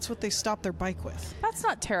wall? That's what they stop their bike with. that's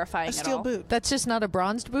not terrifying A at steel all. boot. That's just not a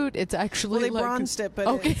bronzed boot. It's actually Well, they like bronzed it, but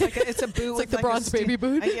Okay. it's a boot It's with like the a bronze baby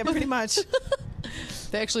boot? Yeah, pretty much.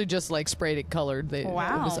 They actually just like sprayed it colored.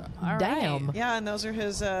 Wow. All right. Damn. Yeah, and those are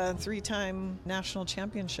his 3-time national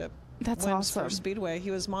championship That's wins awesome. for Speedway.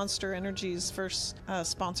 He was Monster Energy's first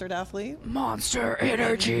sponsored athlete. Monster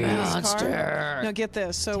Energy. NASCAR. Now get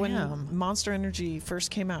this. So Damn. when Monster Energy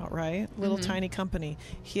first came out, right? Little tiny company.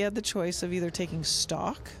 He had the choice of either taking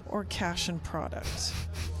stock or cash and product.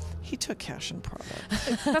 He took cash and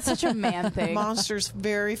product. That's such a man thing. Monster's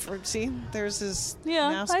very see, there's his Yeah,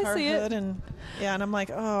 I NASCAR see it. hood and I'm like,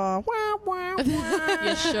 oh, wah, wah, wah.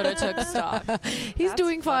 You should have took stock. He's That's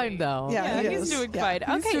doing funny. fine though. Yeah, he he's is. doing Yeah. fine.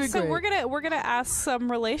 He's Okay, doing so great. we're gonna ask some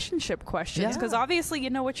relationship questions Yeah. because obviously you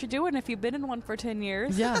know what you're doing if you've been in one for 10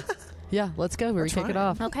 years. Yeah. Yeah. Let's go. We're kick it trying.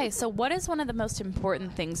 off. Okay, so what is one of the most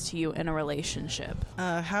important things to you in a relationship?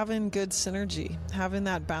 Having good synergy, having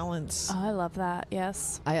that balance. Oh, I love that.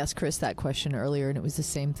 Yes. I asked Chris that question earlier, and it was the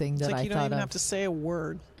same thing It's that like I you don't thought even of. have to say a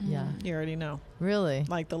word. Yeah. You already know. Really.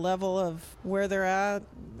 Like the level of where they're at,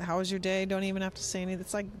 how was your day, don't even have to say anything.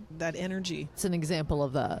 It's like that energy. It's an example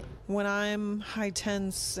of that. When I'm high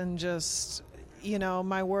tense and just,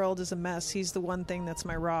 my world is a mess, he's the one thing that's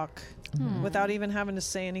my rock. Without even having to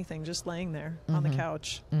say anything, just laying there on the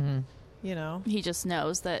couch. Mm-hmm. He just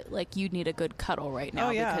knows that like you need a good cuddle right now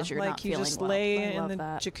because you're like not you feeling just well. lay I in love the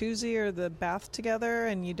that. jacuzzi or the bath together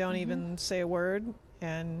and you don't even say a word,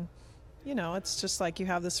 and it's just like you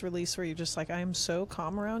have this release where you're just like, I am so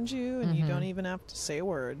calm around you, and you don't even have to say a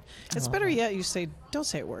word. It's love better that. yet you say, don't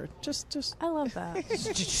say a word, just I love that.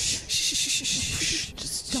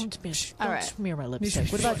 Just don't smear, All don't right. smear my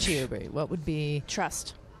lipstick. What about you, Bree? What would be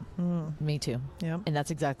Trust. me too? yeah. And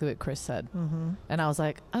that's exactly what Chris said. And I was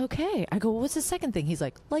like, okay. I go, well, what's the second thing? He's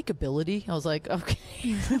like, likability. I was like, okay.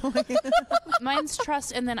 Mine's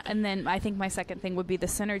trust, and then I think my second thing would be the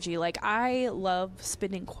synergy. Like I love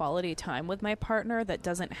spending quality time with my partner that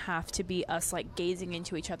doesn't have to be us like gazing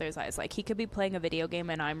into each other's eyes. Like he could be playing a video game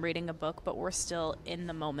and I'm reading a book, but we're still in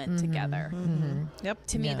the moment together. Yep.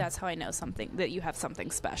 To me, Yeah. that's how I know that you have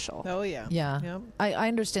something special. Oh yeah. Yeah. Yep. I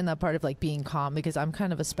understand that part of like being calm because I'm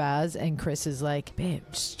kind of a spaz and Chris is like, babe,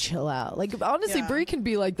 just chill out. Like honestly, Yeah. Bree can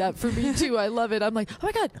be like that for me too. I love it. I'm like, oh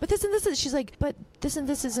my God, but this and this is, she's like, but this and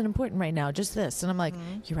this isn't important right now, just this. And I'm like,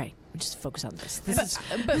 you're right. We just focus on this. This is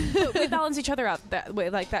but we balance each other out that way,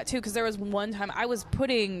 like that too. Because there was one time I was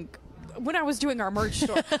when I was doing our merch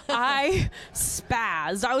store, I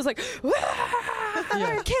spazzed. I was like,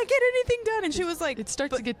 I can't get anything done. And she was like, it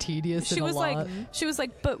starts to get tedious. she and was a lot. she was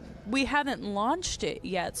like, but we haven't launched it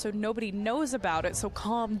yet, so nobody knows about it. So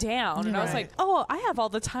calm down. And I was Right. like, oh, I have all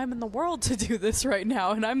the time in the world to do this right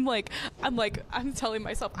now. And I'm telling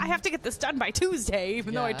myself I have to get this done by Tuesday,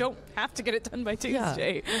 even though I Yeah. don't have to get it done by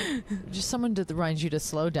Tuesday. just someone to remind you to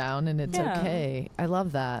slow down, and it's Yeah. okay. I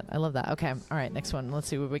love that. Okay. All right. Next one. Let's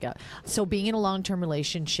see what we got. So being in a long-term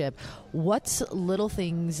relationship, what's little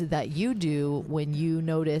things that you do when you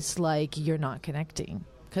notice like you're not connecting?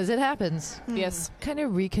 because it happens. Yes. Kind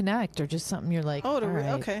of reconnect or just something you're like,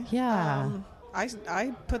 okay. Yeah.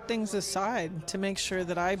 I put things aside to make sure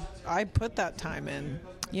that I put that time in,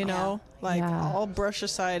 you know, like I'll brush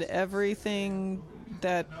aside everything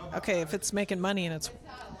that, okay, if it's making money and it's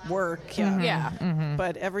work,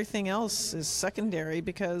 but everything else is secondary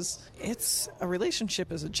because a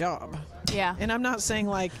relationship is a job. Yeah. And I'm not saying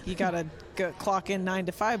like you gotta clock in 9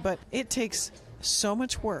 to 5, but it takes so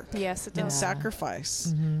much work, yes, it does, and sacrifice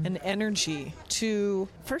and energy to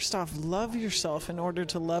first off love yourself in order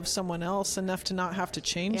to love someone else enough to not have to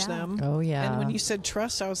change them. And when you said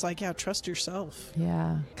trust, I was like, trust yourself.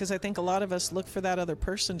 Because I think a lot of us look for that other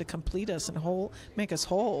person to complete us and make us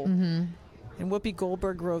whole. And Whoopi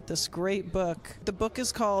Goldberg wrote this great book. The book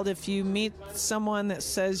is called If You Meet Someone That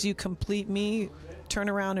Says You Complete Me, Turn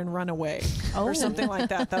Around and Run Away, or something like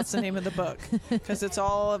that. That's the name of the book, because it's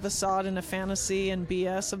all a facade and a fantasy and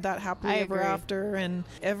BS of that happily ever after. And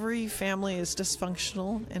every family is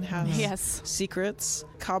dysfunctional and has secrets,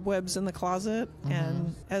 cobwebs in the closet.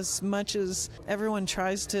 And as much as everyone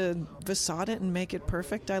tries to facade it and make it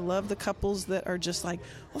perfect, I love the couples that are just like,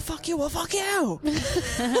 well, fuck you, I love you,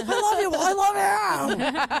 I love you.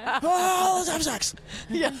 Oh, let's have sex.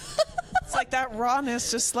 Yeah. It's like that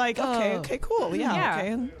rawness, just like, okay, cool.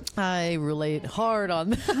 Okay. I relate hard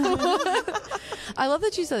on that. I love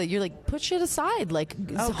that you said that. You're like, put shit aside, like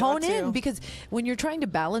hone in, because when you're trying to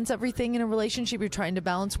balance everything in a relationship, you're trying to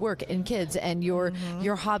balance work and kids and your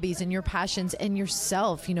hobbies and your passions and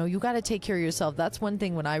yourself. You know, you got to take care of yourself. That's one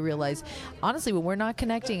thing when I realize, honestly, when we're not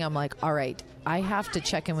connecting, I'm like, all right, I have to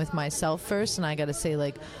check in with myself first, and I got to say,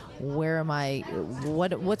 like, where am I?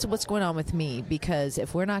 What's going on with me? Because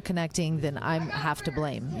if we're not connecting, then I have to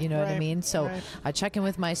blame. You know what I mean? So I check in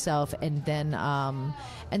with myself, and then I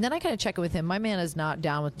kind of check in with him. My man is not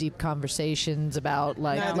down with deep conversations about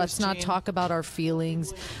let's not talk about our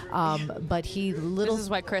feelings. But this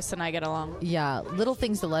is why Chris and I get along. Yeah, little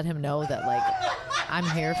things to let him know that like I'm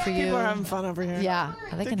here for you. People are having fun over here. Yeah,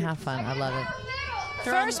 they can have fun. I love it.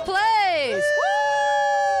 First place!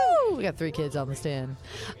 Woo! We got 3 kids on the stand.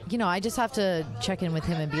 You know, I just have to check in with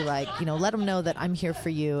him and be like, you know, let him know that I'm here for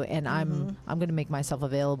you, and I'm going to make myself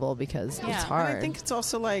available because it's hard. And I think it's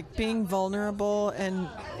also like being vulnerable and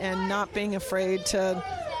not being afraid to.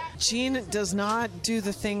 Gene does not do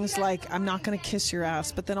the things like, I'm not going to kiss your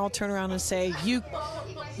ass, but then I'll turn around and say, you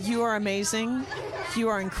are amazing, you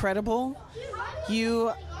are incredible,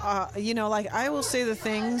 you know, like I will say the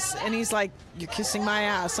things and he's like, you're kissing my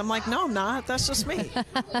ass. I'm like, no, I'm not. That's just me.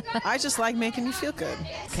 I just like making you feel good.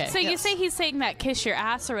 Okay. So you say he's saying that kiss your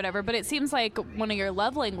ass or whatever, but it seems like one of your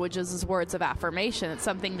love languages is words of affirmation. It's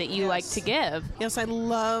something that you like to give. Yes, I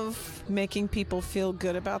love making people feel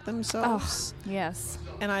good about themselves. Oh, yes.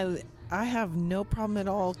 And I have no problem at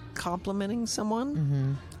all complimenting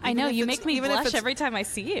someone. I know, you make me blush every time I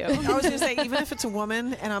see you. I was going to say, even if it's a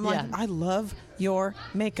woman, and I'm like, I love your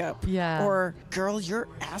makeup. Yeah. Or, girl, your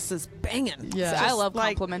ass is banging. Yeah. So I love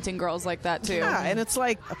complimenting girls like that, too. Yeah, and it's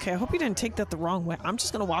like, okay, I hope you didn't take that the wrong way. I'm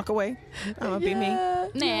just going to walk away. I'm going to be me.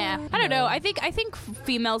 Nah, I don't know. I think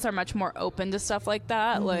females are much more open to stuff like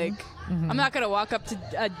that. Like, I'm not going to walk up to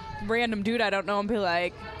a random dude I don't know and be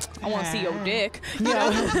like, I want to see your dick.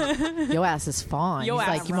 Your ass is fine. He's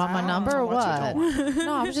like, you want my number or what?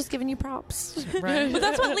 No, I was just giving you props. Right. But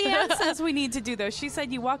that's what Leanne says we need to do, though. She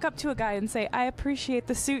said you walk up to a guy and say, I appreciate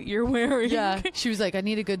the suit you're wearing. Yeah. She was like, I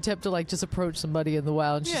need a good tip to like just approach somebody in the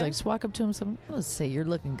wild. And she's like, just walk up to him and let's say you're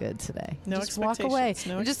looking good today. No just walk away.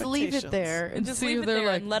 No and just leave it there. And just leave it there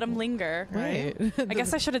like, and let them linger. Right. I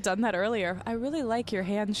guess I should have done that earlier. I really like your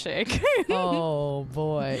handshake. Oh,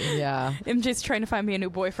 boy. Yeah. MJ's trying to find me a new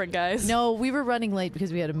boyfriend, guys. No, we were running late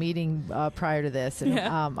because we had a meeting prior to this. And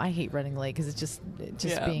I hate running late because it's just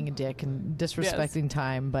being a dick and disrespecting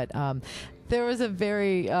time. But there was a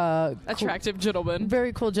very attractive gentleman.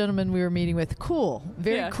 Very cool gentleman we were meeting with.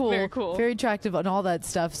 Very cool. Very attractive and all that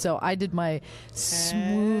stuff. So I did my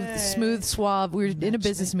smooth suave. We were in a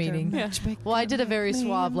business meeting. Yeah. Well, I did a very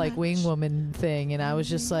suave like wing woman thing, and I was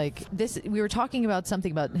just like, we were talking about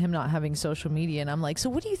something about him not having social media, and I'm like, so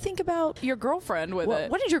what do you think about your girlfriend with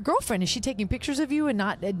it? What is your girlfriend? Is she taking pictures of you and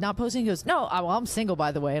not posting? He goes, no, I'm single,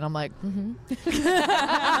 by the way. And I'm like, I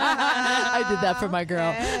did that for my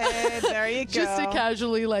girl. Hey, there you go. Just to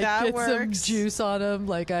casually like get some juice on him.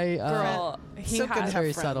 Like girl, he had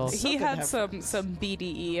very subtle. He had some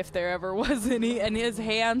BDE if there ever was any, and his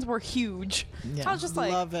hands were huge. Yeah. I was just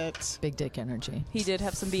like, love it. Big dick energy. He did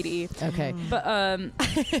have some BDE. Okay, but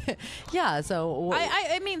yeah. So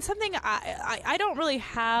I mean something I don't really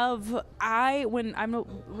have. When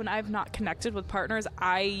I've not connected with partners,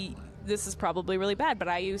 I this is probably really bad, but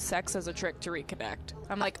I use sex as a trick to reconnect.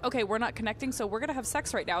 I'm like, okay, we're not connecting, so we're going to have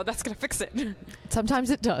sex right now. That's going to fix it. Sometimes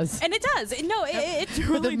it does. And it does. No, it For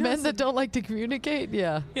really the men does. that don't like to communicate,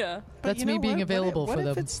 yeah. Yeah. But That's me being available what for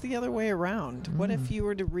if them. it's the other way around? What if you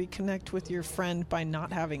were to reconnect with your friend by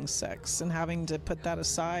not having sex and having to put that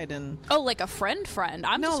aside and Oh, like a friend?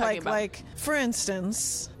 I'm just talking about. like for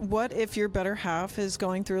instance, what if your better half is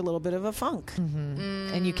going through a little bit of a funk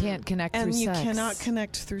And you can't connect and through you sex. cannot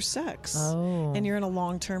connect through sex, Oh. and you're in a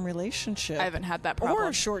long-term relationship, I haven't had that problem. or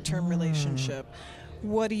a short-term relationship?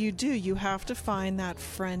 What do? You have to find that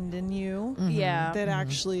friend in you Yeah. that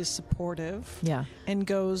actually is supportive Yeah. and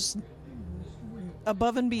goes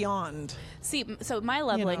above and beyond. See, so my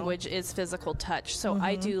love You know. language is physical touch. So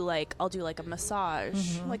I'll do like a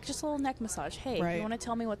massage, like just a little neck massage. Hey, Right. you want to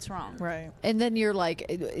tell me what's wrong? Right. And then you're like,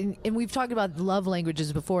 and we've talked about love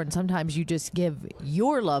languages before, and sometimes you just give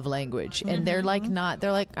your love language, and they're like,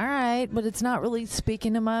 they're like, all right, but it's not really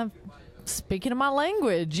speaking to my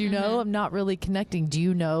language, you know? I'm not really connecting. Do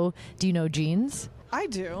you know Jeans? I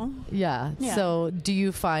do. Yeah. Yeah. So do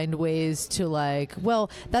you find ways to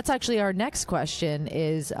that's actually our next question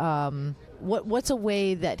is, what's a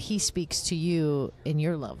way that he speaks to you in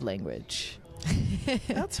your love language?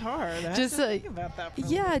 That's hard. I Just, have to think about that for a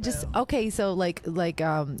Yeah, little just bit. okay. So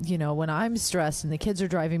when I'm stressed and the kids are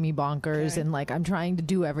driving me bonkers, Okay. and I'm trying to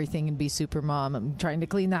do everything and be super mom, I'm trying to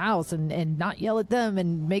clean the house and not yell at them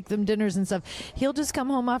and make them dinners and stuff. He'll just come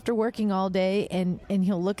home after working all day and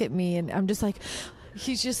he'll look at me and I'm just like.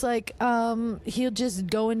 He's just like, he'll just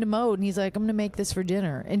go into mode and he's like, I'm going to make this for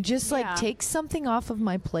dinner. And just Yeah. take something off of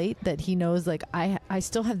my plate that he knows, I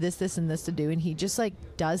still have this, and this to do. And he just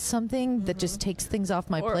does something that just takes things off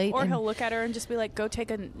my plate. Or and he'll look at her and just be like, go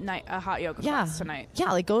take a hot yoga class tonight.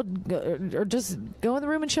 Yeah, go or just go in the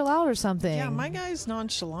room and chill out or something. Yeah, my guy's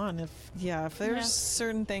nonchalant. If there's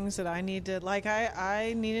certain things that I need to,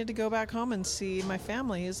 I needed to go back home and see my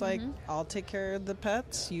family. He's like, I'll take care of the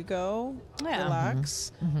pets. You go, Yeah. relax.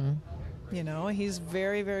 You know, he's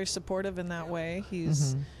very, very supportive in that way.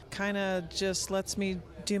 He's kind of just lets me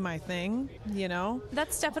do my thing, you know.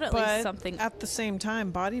 That's definitely But something. at the same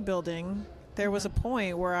time, bodybuilding, there was a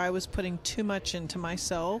point where I was putting too much into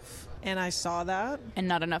myself, and I saw that. And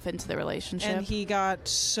not enough into the relationship. And he got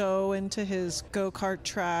so into his go-kart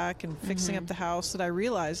track and fixing up the house that I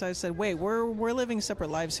realized, I said, wait, we're living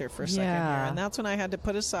separate lives here for a second here. Yeah. And that's when I had to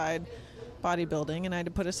put aside bodybuilding and I had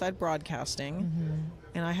to put aside broadcasting.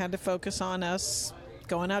 And I had to focus on us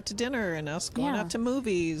going out to dinner and us going out to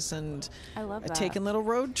movies and I love that. taking little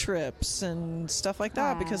road trips and stuff like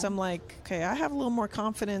that, because I'm like, okay, I have a little more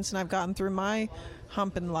confidence and I've gotten through my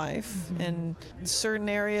hump in life. And certain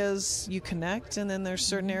areas you connect, and then there's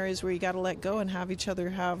certain areas where you got to let go and have each other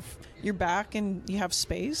have your back and you have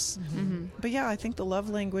space. But yeah, I think the love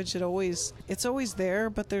language, it's always there,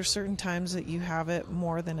 but there's certain times that you have it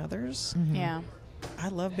more than others. Yeah. I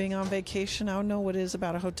love being on vacation. I don't know what it is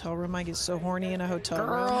about a hotel room. I get so horny in a hotel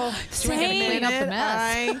room. Same. up the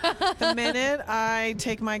mess. The minute I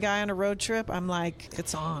take my guy on a road trip, I'm like,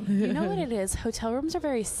 it's on. You know what it is? Hotel rooms are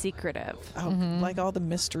very secretive. Oh, like all the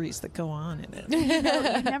mysteries that go on in it.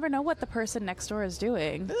 You never know what the person next door is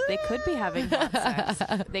doing. They could be having hot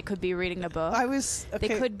sex. They could be reading a book. Okay.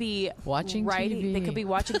 They could be Watching writing. TV. They could be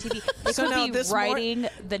watching TV. They So could no, be this writing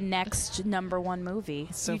the next #1 movie.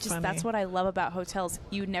 So funny. That's what I love about hotels.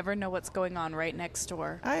 You never know what's going on right next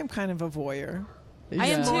door. I am kind of a voyeur. I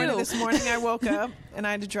am too. This morning I woke up and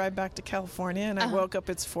I had to drive back to California, and I woke up,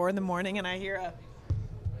 it's 4 a.m, and I hear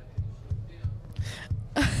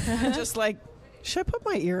I'm just like, should I put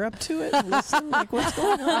my ear up to it and listen? Like, what's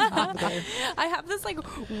going on over there? I have this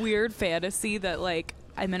weird fantasy that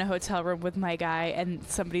I'm in a hotel room with my guy and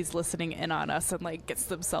somebody's listening in on us and gets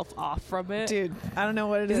themselves off from it. Dude, I don't know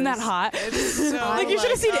what it is. Isn't that hot? It's so you should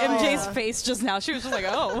have seen oh, MJ's yeah. face just now. She was just like,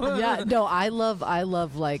 oh. Yeah, no, I love I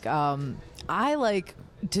like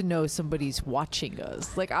to know somebody's watching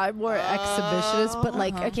us. I'm more exhibitionist, but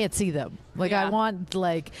I can't see them. Yeah. I want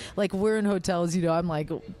we're in hotels, I'm like,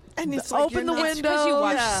 And it's open the you're not- window. because you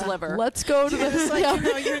watch Yeah. Sliver. Let's go to It's the.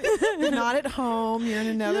 like, you're not at home. You're in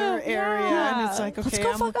another area, and it's like, okay, Let's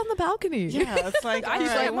go fuck on the balcony. yeah, it's like, all He's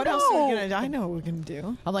right, like, what else are we no. gonna? I know what we're gonna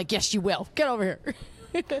do. I'm like, yes, you will. Get over here.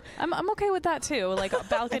 I'm okay with that too. I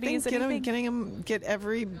Balconies, think anything. get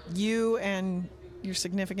you and your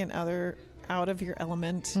significant other out of your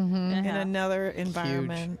element in another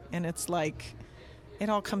environment, and it's like it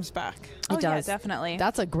all comes back. Oh, It yeah, does. definitely.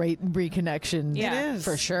 That's a great reconnection. Yeah. It is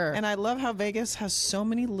for sure. And I love how Vegas has so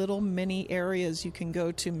many little mini areas you can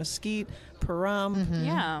go to: Mesquite, Pahrump,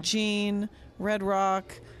 Yeah. Jean, Red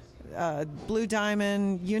Rock, Blue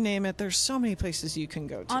Diamond, you name it. There's so many places you can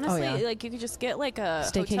go to. Honestly, like you could just get like a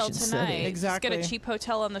Staycation hotel tonight. city. Exactly. Just get a cheap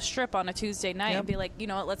hotel on the Strip on a Tuesday night and be like, you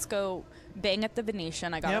know what, let's go bang at the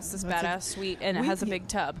Venetian. I got us this badass suite, and it has a big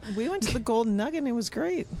tub. We went to the Golden Nugget, and it was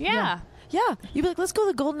great. Yeah. Yeah, you'd be like, let's go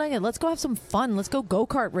to the Golden Nugget. Let's go have some fun. Let's go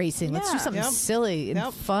go-kart racing. Let's do Yeah. something silly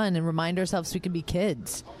and fun and remind ourselves we can be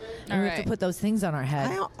kids. And we have to put those things on our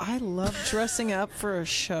head. I love dressing up for a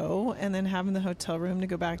show and then having the hotel room to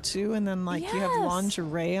go back to, and then like you have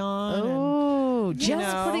lingerie on. Oh,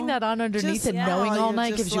 just putting that on underneath and knowing all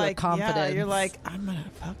night gives you a confidence. Yeah, you're like, I'm gonna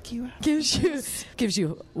fuck you up. Gives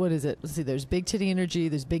you what is it? Let's see. There's big titty energy.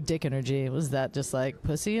 There's big dick energy. Was that just like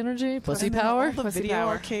pussy energy? Pussy power? All the video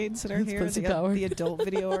arcades that are here. Pussy power. The adult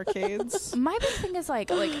video arcades. My big thing is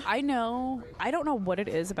like I don't know what it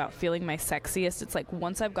is about feeling my sexiest. It's like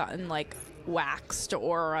once I've gotten like waxed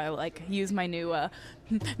or I like use my new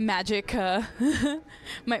magic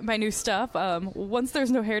my new stuff, once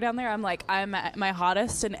there's no hair down there, I'm like, I'm at my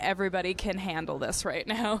hottest and everybody can handle this right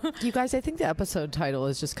now. You guys, I think the episode title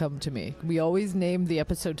has just come to me. We always name the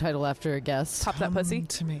episode title after a guest. Pop that pussy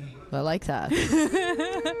to me. I like that.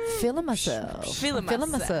 Feeling myself. Feeling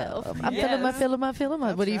myself. I'm feeling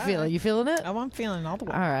my. What are you feeling? You feeling it? Oh, I'm feeling all the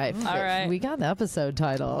way. All right. All right. We got the episode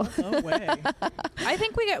title. No way. I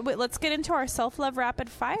think let's get into our self-love rapid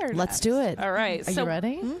fire. Let's do it. All right. Are you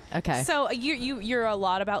ready? Okay. So you're a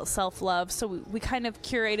lot about self-love. So we kind of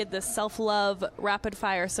curated this self-love rapid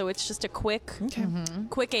fire. So it's just a quick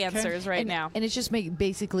answers right now. And it's just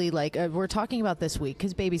basically like we're talking about this week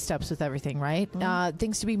because baby steps with everything, right?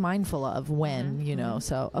 Things to be mindful of when, you know.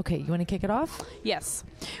 So, okay, you want to kick it off? Yes.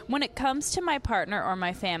 When it comes to my partner or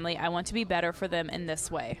my family, I want to be better for them in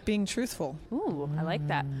this way. Being truthful. Ooh, I like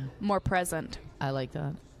that. More present. I like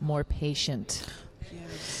that. More patient.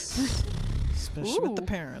 Yes. Especially with the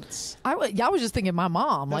parents. I was just thinking my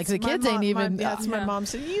mom. Like the kids ain't even. That's my mom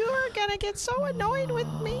said, you are going to get so annoyed with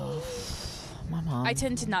me. My mom. I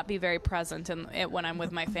tend to not be very present, and when I'm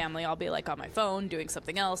with my family, I'll be like on my phone doing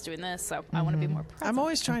something else, doing this. So I want to be more present. I'm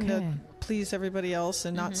always trying to please everybody else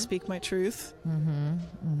and not speak my truth.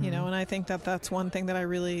 You know, and I think that's one thing that I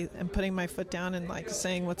really am putting my foot down and like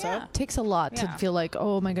saying what's up. It takes a lot to feel like,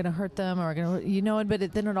 oh, am I going to hurt them or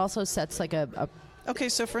but then it also sets like a Okay,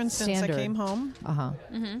 so for instance, standard. I came home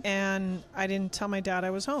and I didn't tell my dad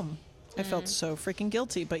I was home. I felt so freaking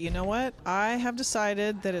guilty. But you know what? I have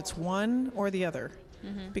decided that it's one or the other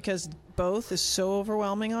because both is so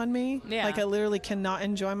overwhelming on me. Yeah. Like I literally cannot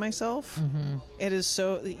enjoy myself. It is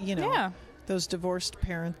so, those divorced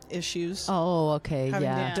parent issues. Oh, okay, having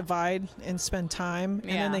to divide and spend time, and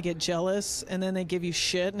then they get jealous, and then they give you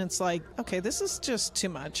shit, and it's like, okay, this is just too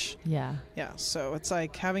much. Yeah. So it's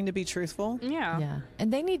like having to be truthful. Yeah.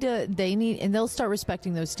 And and they'll start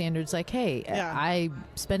respecting those standards. Like, hey, I'm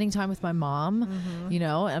spending time with my mom.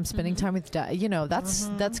 I'm spending time with dad.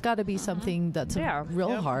 That's got to be something that's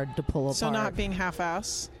real hard to pull apart. So not being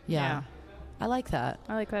half-ass. Yeah. I like that.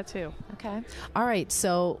 I like that too. Okay. All right.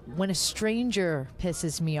 So when a stranger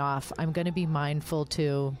pisses me off, I'm going to be mindful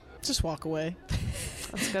to just walk away.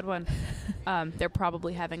 That's a good one. They're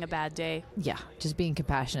probably having a bad day. Yeah. Just being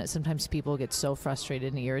compassionate. Sometimes people get so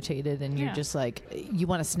frustrated and irritated and you're just like, you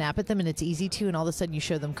want to snap at them and it's easy to, and all of a sudden you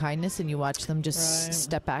show them kindness and you watch them just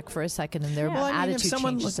step back for a second and their attitude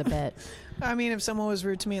changes a bit. I mean, if someone was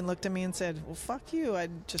rude to me and looked at me and said, well, fuck you,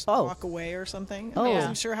 I'd just walk away or something. I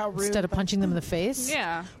wasn't sure how rude. Instead of punching them in the face?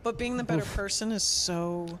 Yeah. But being the better person is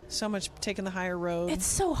so much taking the higher road. It's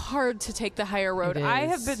so hard to take the higher road. I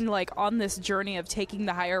have been like on this journey of taking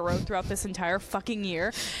the higher road throughout this entire fucking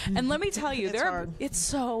year. And let me tell you, it's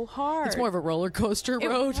so hard. It's more of a roller coaster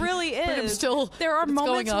road. It really is. But there are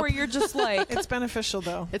moments where you're just like... It's beneficial,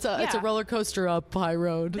 though. It's a roller coaster up high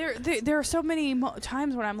road. There are so many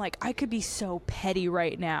times when I'm like, I could be so petty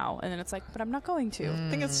right now. And then it's like, but I'm not going to. I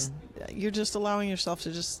think you're just allowing yourself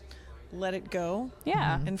to just let it go.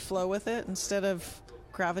 Yeah. And flow with it instead of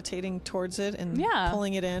gravitating towards it and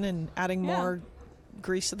pulling it in and adding more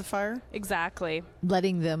grease to the fire. Exactly.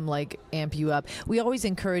 Letting them like amp you up. We always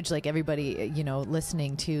encourage like everybody,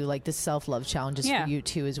 listening to like the self-love challenges for you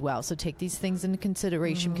too as well. So take these things into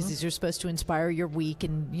consideration because these are supposed to inspire your week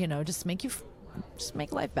and, just make you just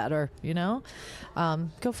make life better,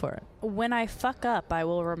 Go for it. When I fuck up, I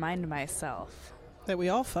will remind myself that we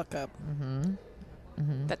all fuck up.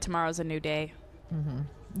 That tomorrow's a new day.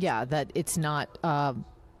 Yeah, that it's not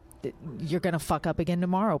you're going to fuck up again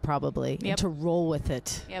tomorrow probably. Yep. And to roll with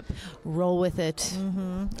it. Yep. Roll with it.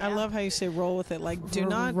 Mm-hmm. Yeah. I love how you say roll with it. Like, do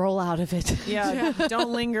not roll out of it. Yeah, don't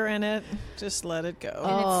linger in it. Just let it go.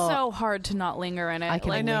 And it's so hard to not linger in it.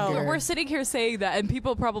 I know. We're sitting here saying that, and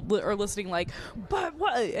people probably are listening like, but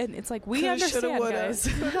what? And it's like, we understand, guys.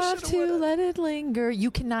 You have to let it linger.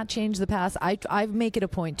 You cannot change the past. I make it a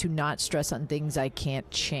point to not stress on things I can't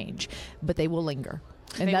change, but they will linger.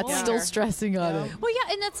 And They that's will still linger. stressing on it. Well,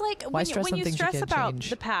 yeah, and it's like Why stress when on you things you stress can't about change?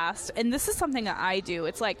 the past, and this is something that I do.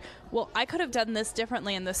 It's like, well, I could have done this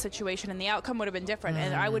differently in this situation, and the outcome would have been different,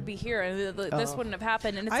 and I would be here, and this wouldn't have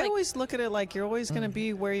happened. And it's I like, always look at it like you're always going to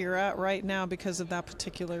be where you're at right now because of that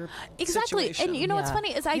particular exactly. situation. And you know what's Yeah.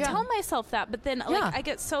 funny is I tell myself that, but then like Yeah. I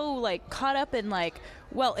get so like caught up in like,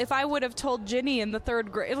 well, if I would have told Ginny in the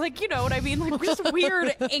 3rd grade, like, you know what I mean? Like, just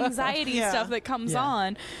weird anxiety Yeah. stuff that comes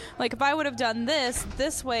on. Like, if I would have done this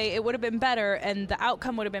way, it would have been better, and the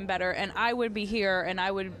outcome would have been better, and I would be here, and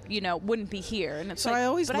I would, wouldn't be here. And it's So like, I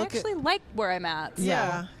always but I look at- actually like where I'm at. So.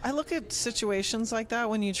 Yeah. I look at situations like that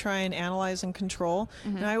when you try and analyze and control,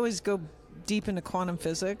 and I always go deep into quantum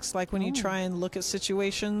physics. Like when you try and look at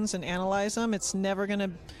situations and analyze them, it's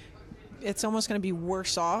almost going to be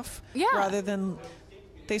worse off rather than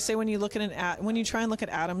they say when you look at when you try and look at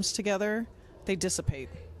atoms together, they dissipate.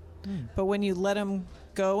 But when you let them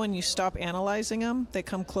go and you stop analyzing them, they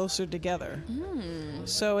come closer together.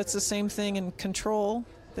 So it's the same thing in control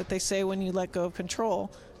that they say when you let go of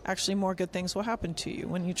control, actually more good things will happen to you.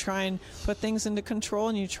 When you try and put things into control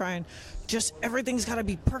and you try and just everything's got to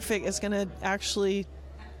be perfect, it's going to actually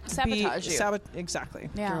Sabotage you. Exactly.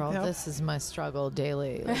 Yeah. Girl, Yep. this is my struggle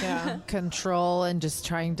daily. Like, Yeah. control and just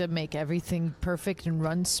trying to make everything perfect and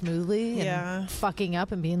run smoothly and Yeah. fucking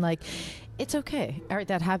up and being like, it's okay. All right,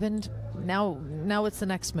 that happened. Now what's the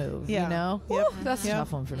next move? Yeah. You know? Yep. Woo, that's a Yep.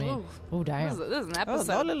 tough one for me. Ooh. Oh, damn. This is an Oh, episode.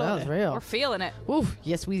 lolly, That lolly. was real. We're feeling it. Ooh,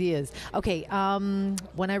 yes, we is. Okay,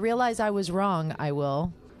 when I realize I was wrong, I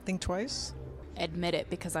will. Think twice. Admit it,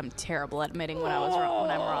 because I'm terrible at admitting when I was wrong. When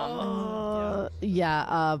I'm wrong.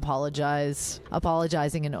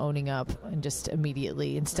 Apologizing and owning up, and just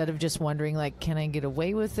immediately, instead of just wondering like, can I get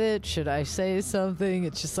away with it? Should I say something?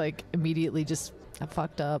 It's just like immediately just, I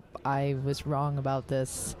fucked up. I was wrong about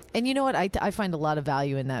this. And you know what? I find a lot of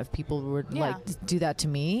value in that. If people were like do that to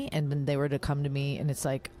me, and then they were to come to me, and it's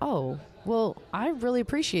like, oh, well, I really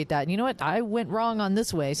appreciate that. And you know what? I went wrong on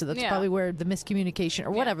this way, so that's probably where the miscommunication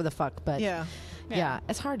or whatever the fuck. But Yeah.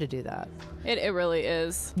 it's hard to do that. It really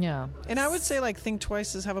is. Yeah. And I would say like think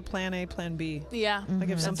twice is have a plan A, plan B. Yeah. Like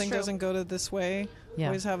if something true. doesn't go to this way, Yeah.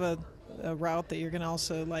 always have a route that you're going to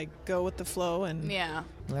also like go with the flow and Yeah.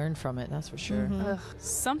 Learn from it, that's for sure. Ugh.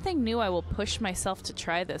 Something new I will push myself to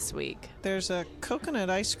try this week. there's a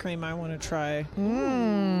coconut ice cream I want to try.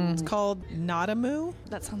 Mm. It's called Nadamu.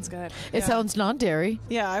 That sounds good. It sounds non-dairy.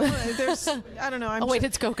 Yeah, I don't know. I'm Oh wait,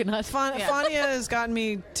 it's coconut. Fania has gotten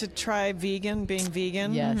me to try being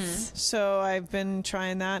vegan. Yes. So I've been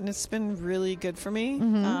trying that, and it's been really good for me.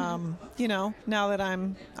 Now that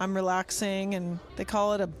I'm relaxing, and they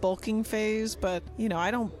call it a bulking phase, but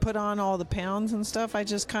I don't put on all the pounds and stuff. I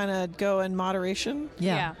just kind of go in moderation.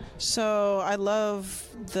 Yeah. So I love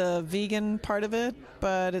the vegan part of it,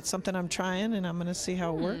 but it's something I'm trying, and I'm going to see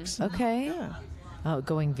how it works. Okay. Yeah. Oh,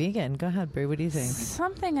 going vegan. Go ahead, Bree. What do you think?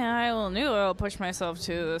 Something I will new I'll push myself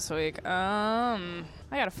to this week. I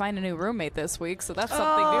gotta find a new roommate this week, so that's something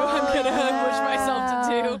new I'm gonna push myself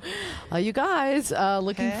to do. You guys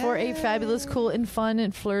looking for a fabulous, cool, and fun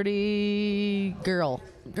and flirty girl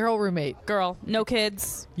roommate. Girl, no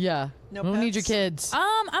kids. Yeah. No Don't need your pets? kids.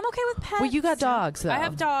 I'm okay with pets. Well, you got dogs though. I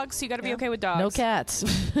have dogs, so you gotta be okay with dogs. No cats.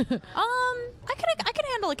 I can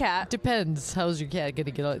handle a cat. Depends. How's your cat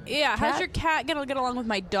gonna get on? Yeah, how's your cat gonna get along with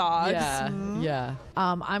my dogs? Yeah.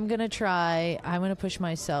 I'm gonna push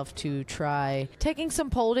myself to try taking some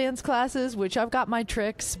pole dance classes, which I've got my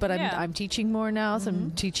tricks, but I'm teaching more now. So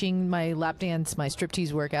I'm teaching my lap dance, my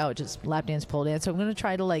striptease workout, which is lap dance, pole dance. So I'm gonna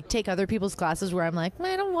try to like take other people's classes where I'm like,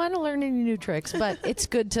 I don't want to learn any new tricks, but it's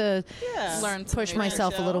good to Learn some push new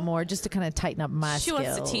myself a tricks. little more just to kind of tighten up my She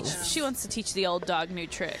skills. wants to teach the old dog new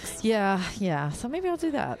tricks. Yeah. So maybe I'll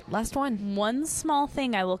do that. Last one. One small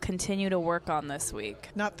thing I will continue to work on this week.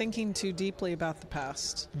 Not thinking too deeply about the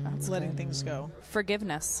past. Letting things go.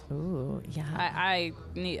 Forgiveness. Ooh, yeah. I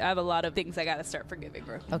have a lot of things I gotta start forgiving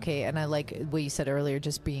her. Okay, and I like what you said earlier,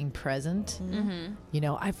 just being present.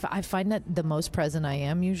 I find that the most present I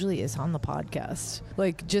am usually is on the podcast.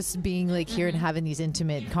 Like just being like here and having these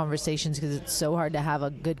intimate conversations, because it's so hard to have a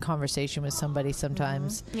good conversation with somebody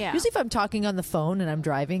sometimes. Yeah. Usually if I'm talking on the phone and I'm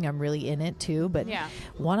driving, I'm really in it. too. But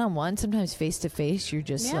one-on-one, sometimes face-to-face, you're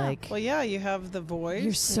just like... Well, yeah, you have the voice.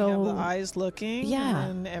 You're so... You have the eyes looking. Yeah.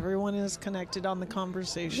 And everyone is connected on the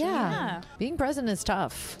conversation. Yeah. Being present is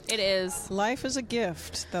tough. It is. Life is a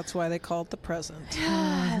gift. That's why they call it the present.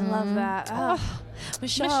 I love that. Oh.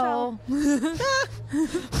 Michelle.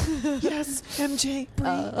 Yes, MJ.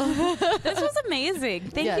 This was amazing.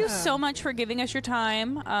 Thank you so much for giving us your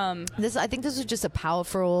time. I think this was just a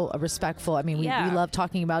powerful, respectful. I mean, we love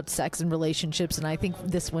talking about sex and relationships, and I think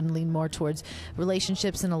this one leaned more towards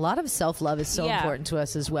relationships, and a lot of self-love is so important to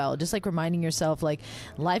us as well. Just like reminding yourself, like,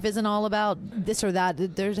 life isn't all about this or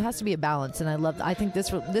that. There has to be a balance, and I think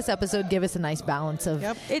this episode gave us a nice balance of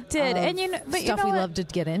it did, and stuff we love to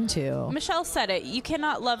get into. Michelle said it. You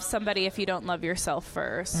cannot love somebody if you don't love yourself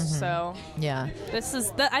first. So this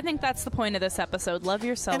is I think that's the point of this episode. Love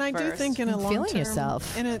yourself and I first. do think in a long feeling term, yourself.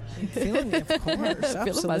 Feeling of course,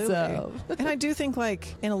 absolutely. myself. And I do think,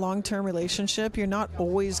 like, in a long-term relationship, you're not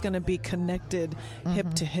always going to be connected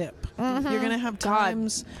hip to hip. You're going to have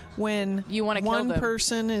times when you want to one kill them.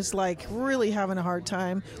 person is like really having a hard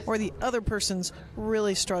time, or the other person's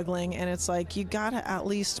really struggling, and it's like you got to at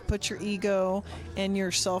least put your ego and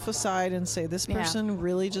yourself aside and say, this person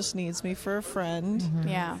really just needs me for a friend.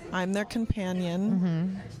 Yeah, I'm their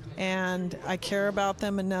companion. And I care about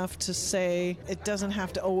them enough to say it doesn't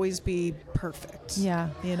have to always be perfect. Yeah.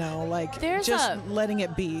 You know, like There's just letting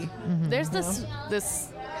it be. There's this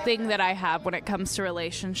thing that I have when it comes to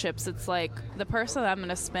relationships. It's like the person that I'm going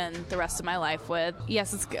to spend the rest of my life with.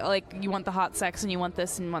 Yes, it's like you want the hot sex and you want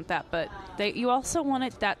this and you want that, but you also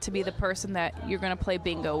want that to be the person that you're going to play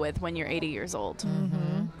bingo with when you're 80 years old.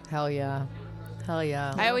 Hell yeah. Hell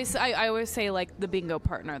yeah. I always say, like, the bingo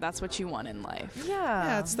partner. That's what you want in life.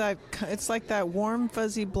 Yeah, it's like that warm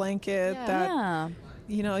fuzzy blanket that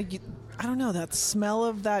you know, I don't know, that smell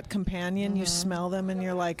of that companion. You smell them and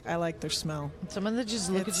you're like, I like their smell. Someone that just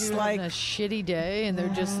look at you like on a shitty day and they're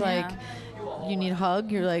just like, you need a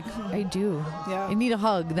hug? You're like, I do. Yeah. I need a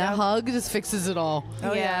hug. That hug just fixes it all.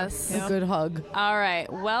 Oh, yes. A good hug. All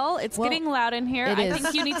right. Well, it's getting loud in here. I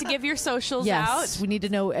think you need to give your socials out. Yes. We need to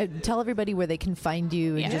know. Tell everybody where they can find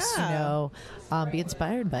you and just, be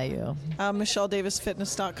inspired by you.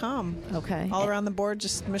 MichelleDavisFitness.com. Okay. All around the board,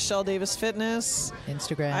 just Michelle Davis Fitness.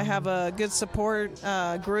 Instagram. I have a good support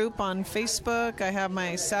group on Facebook. I have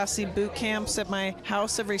my sassy boot camps at my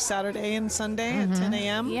house every Saturday and Sunday at 10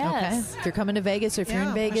 a.m. Yes. Okay. If you're coming to Vegas or if you're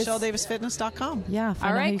in Vegas. MichelleDavisFitness.com. Yeah.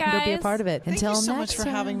 All right, guys. You can go be a part of it. Thank Until you so next much for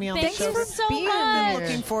having me on the Thank show. you so much. I've been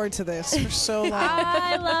looking forward to this for so long.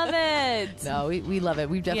 I love it. No, we love it.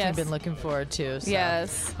 We've definitely been looking forward to. So.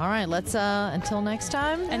 Yes. All right. Let's, until next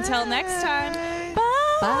time. Until next time. Bye.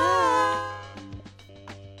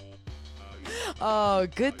 Oh,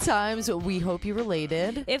 good times. We hope you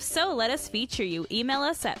related. If so, let us feature you. Email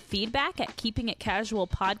us at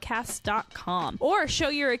feedback@keepingitcasualpodcast.com or show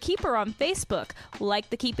you're a keeper on Facebook. Like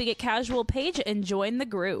the Keeping It Casual page and join the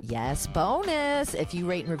group. Yes, bonus. If you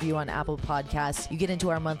rate and review on Apple Podcasts, you get into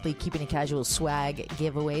our monthly Keeping It Casual swag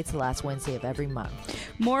giveaway. It's the last Wednesday of every month.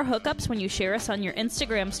 More hookups when you share us on your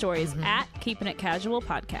Instagram stories at Keeping It Casual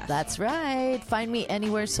Podcast. That's right. Find me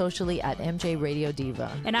anywhere socially at MJ Radio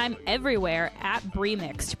Diva. And I'm everywhere at Bree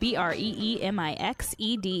Mixed, BreeMixed.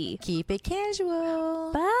 Keep it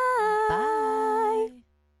casual. Bye.